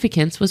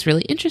significance was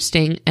really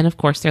interesting, and of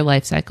course their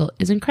life cycle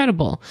is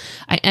incredible.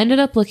 I ended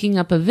up looking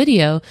up a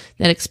video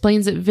that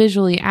explains it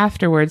visually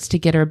afterwards to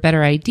get a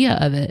better idea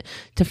of it,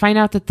 to find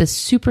out that this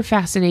super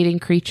fascinating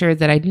creature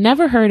that I'd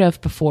never heard of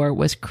before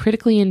was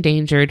critically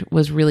endangered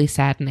was really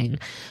saddening.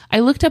 I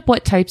looked up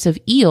what types of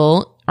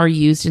eel are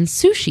used in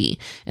sushi,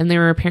 and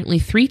there are apparently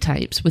 3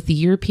 types, with the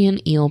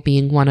European eel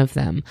being one of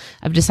them.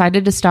 I've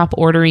decided to stop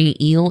ordering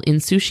eel in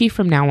sushi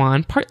from now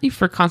on, partly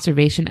for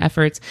conservation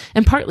efforts,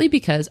 and partly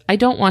because I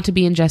don't want to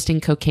be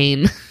ingesting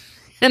cocaine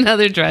and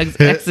other drugs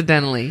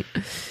accidentally.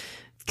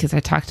 Because I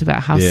talked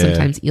about how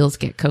sometimes eels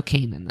get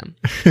cocaine in them.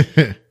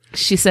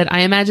 She said,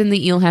 I imagine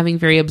the eel having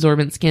very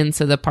absorbent skin,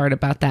 so the part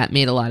about that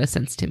made a lot of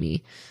sense to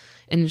me.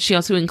 And she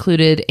also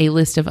included a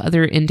list of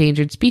other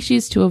endangered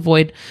species to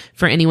avoid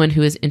for anyone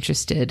who is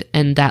interested.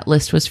 And that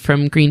list was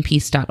from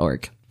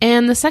greenpeace.org.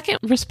 And the second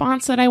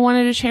response that I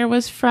wanted to share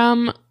was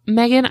from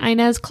Megan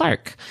Inez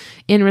Clark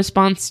in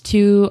response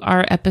to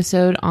our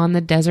episode on the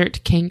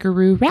desert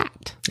kangaroo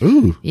rat.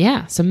 Ooh.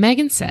 Yeah. So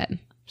Megan said,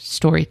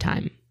 story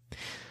time.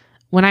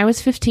 When I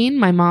was 15,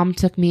 my mom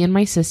took me and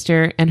my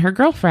sister and her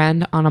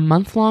girlfriend on a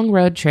month-long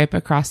road trip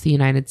across the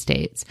United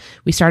States.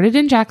 We started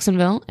in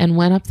Jacksonville and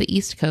went up the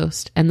East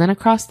Coast, and then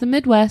across the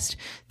Midwest,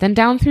 then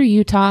down through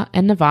Utah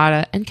and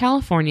Nevada and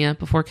California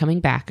before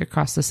coming back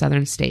across the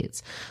southern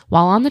states.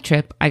 While on the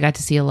trip, I got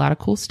to see a lot of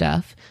cool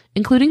stuff,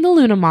 including the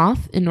Luna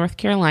moth in North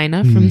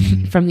Carolina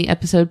from the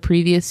episode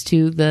previous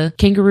to the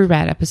kangaroo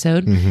rat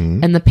episode,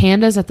 and the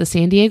pandas at the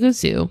San Diego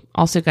Zoo.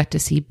 Also got to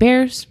see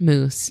bears,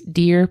 moose,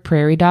 deer,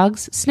 prairie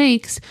dogs,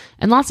 snakes,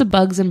 and lots of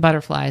bugs and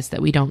butterflies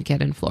that we don't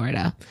get in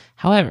Florida.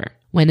 However,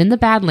 when in the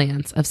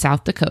Badlands of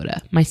South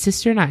Dakota, my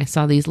sister and I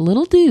saw these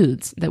little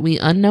dudes that we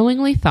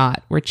unknowingly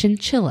thought were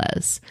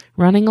chinchillas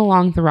running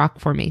along the rock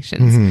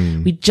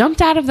formations. We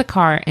jumped out of the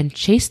car and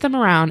chased them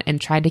around and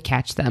tried to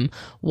catch them.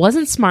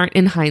 Wasn't smart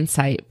in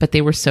hindsight, but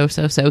they were so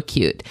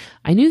cute.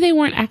 I knew they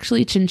weren't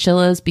actually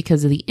chinchillas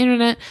because of the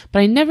internet, but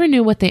I never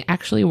knew what they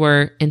actually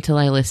were until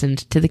I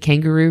listened to the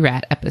kangaroo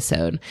rat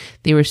episode.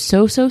 They were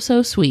so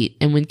sweet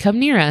and would come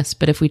near us,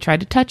 but if we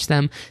tried to touch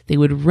them, they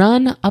would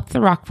run up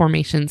the rock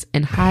formations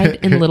and hide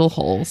in little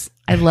holes.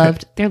 I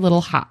loved their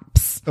little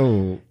hops.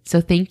 Oh.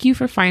 So thank you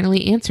for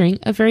finally answering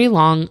a very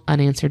long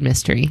unanswered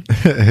mystery.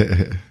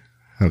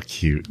 How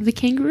cute. The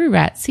kangaroo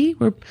rat. See,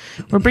 we're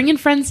bringing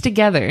friends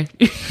together.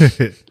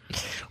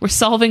 We're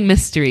solving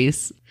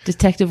mysteries.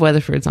 Detective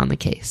Weatherford's on the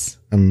case.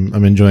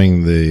 I'm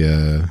enjoying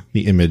the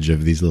image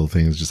of these little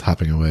things just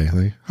hopping away.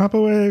 Like, hop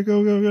away,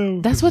 go.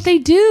 That's what they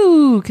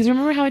do. Because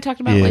remember how I talked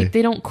about like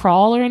they don't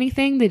crawl or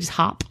anything? They just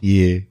hop.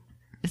 Yeah.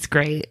 It's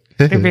great.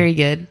 They're very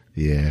good.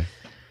 Yeah.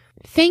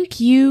 Thank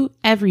you,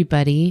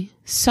 everybody,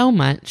 so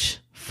much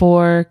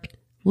for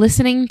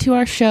listening to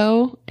our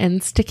show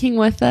and sticking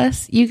with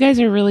us. You guys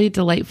are really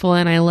delightful,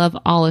 and I love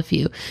all of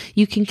you.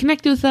 You can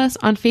connect with us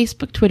on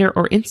Facebook, Twitter,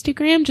 or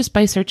Instagram just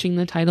by searching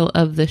the title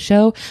of the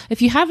show.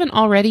 If you haven't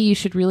already, you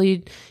should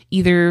really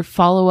either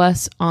follow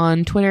us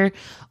on Twitter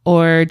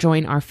or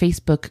join our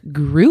Facebook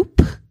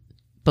group.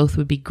 Both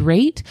would be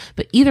great,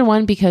 but either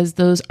one, because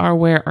those are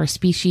where our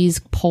species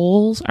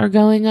polls are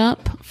going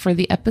up for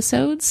the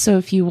episodes. So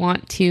if you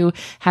want to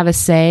have a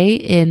say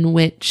in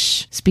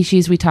which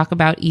species we talk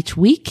about each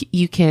week,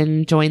 you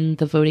can join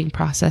the voting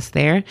process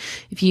there.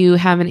 If you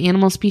have an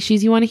animal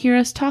species you want to hear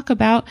us talk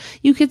about,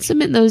 you can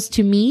submit those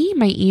to me.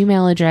 My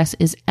email address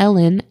is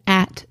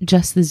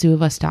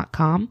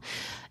ellen@justthezooofus.com.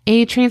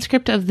 A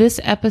transcript of this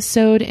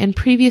episode and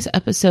previous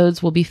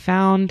episodes will be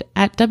found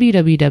at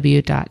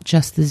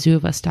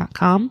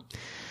www.justthezooofus.com.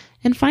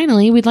 And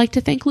finally, we'd like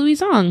to thank Louis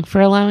Zong for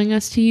allowing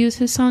us to use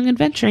his song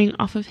Adventuring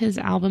off of his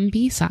album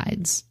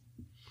B-Sides.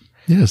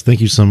 Yes,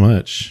 thank you so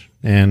much.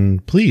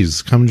 And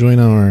please come join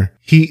our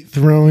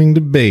heat-throwing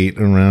debate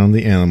around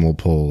the animal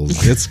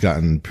polls. It's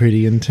gotten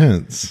pretty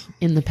intense.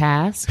 In the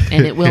past,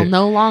 and it will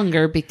no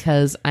longer,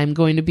 because I'm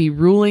going to be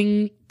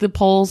ruling the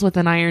polls with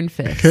an iron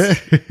fist.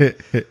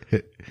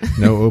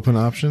 No open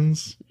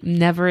options?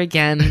 Never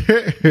again.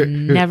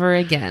 Never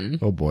again.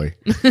 Oh boy.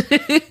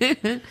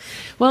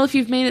 Well, if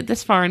you've made it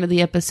this far into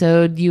the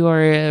episode, you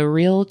are a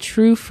real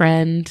true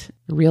friend,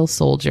 a real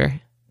soldier.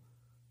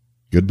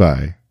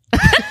 Goodbye.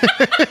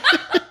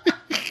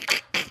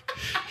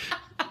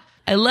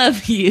 I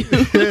love you.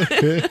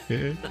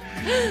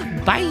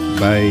 Bye.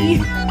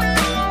 Bye.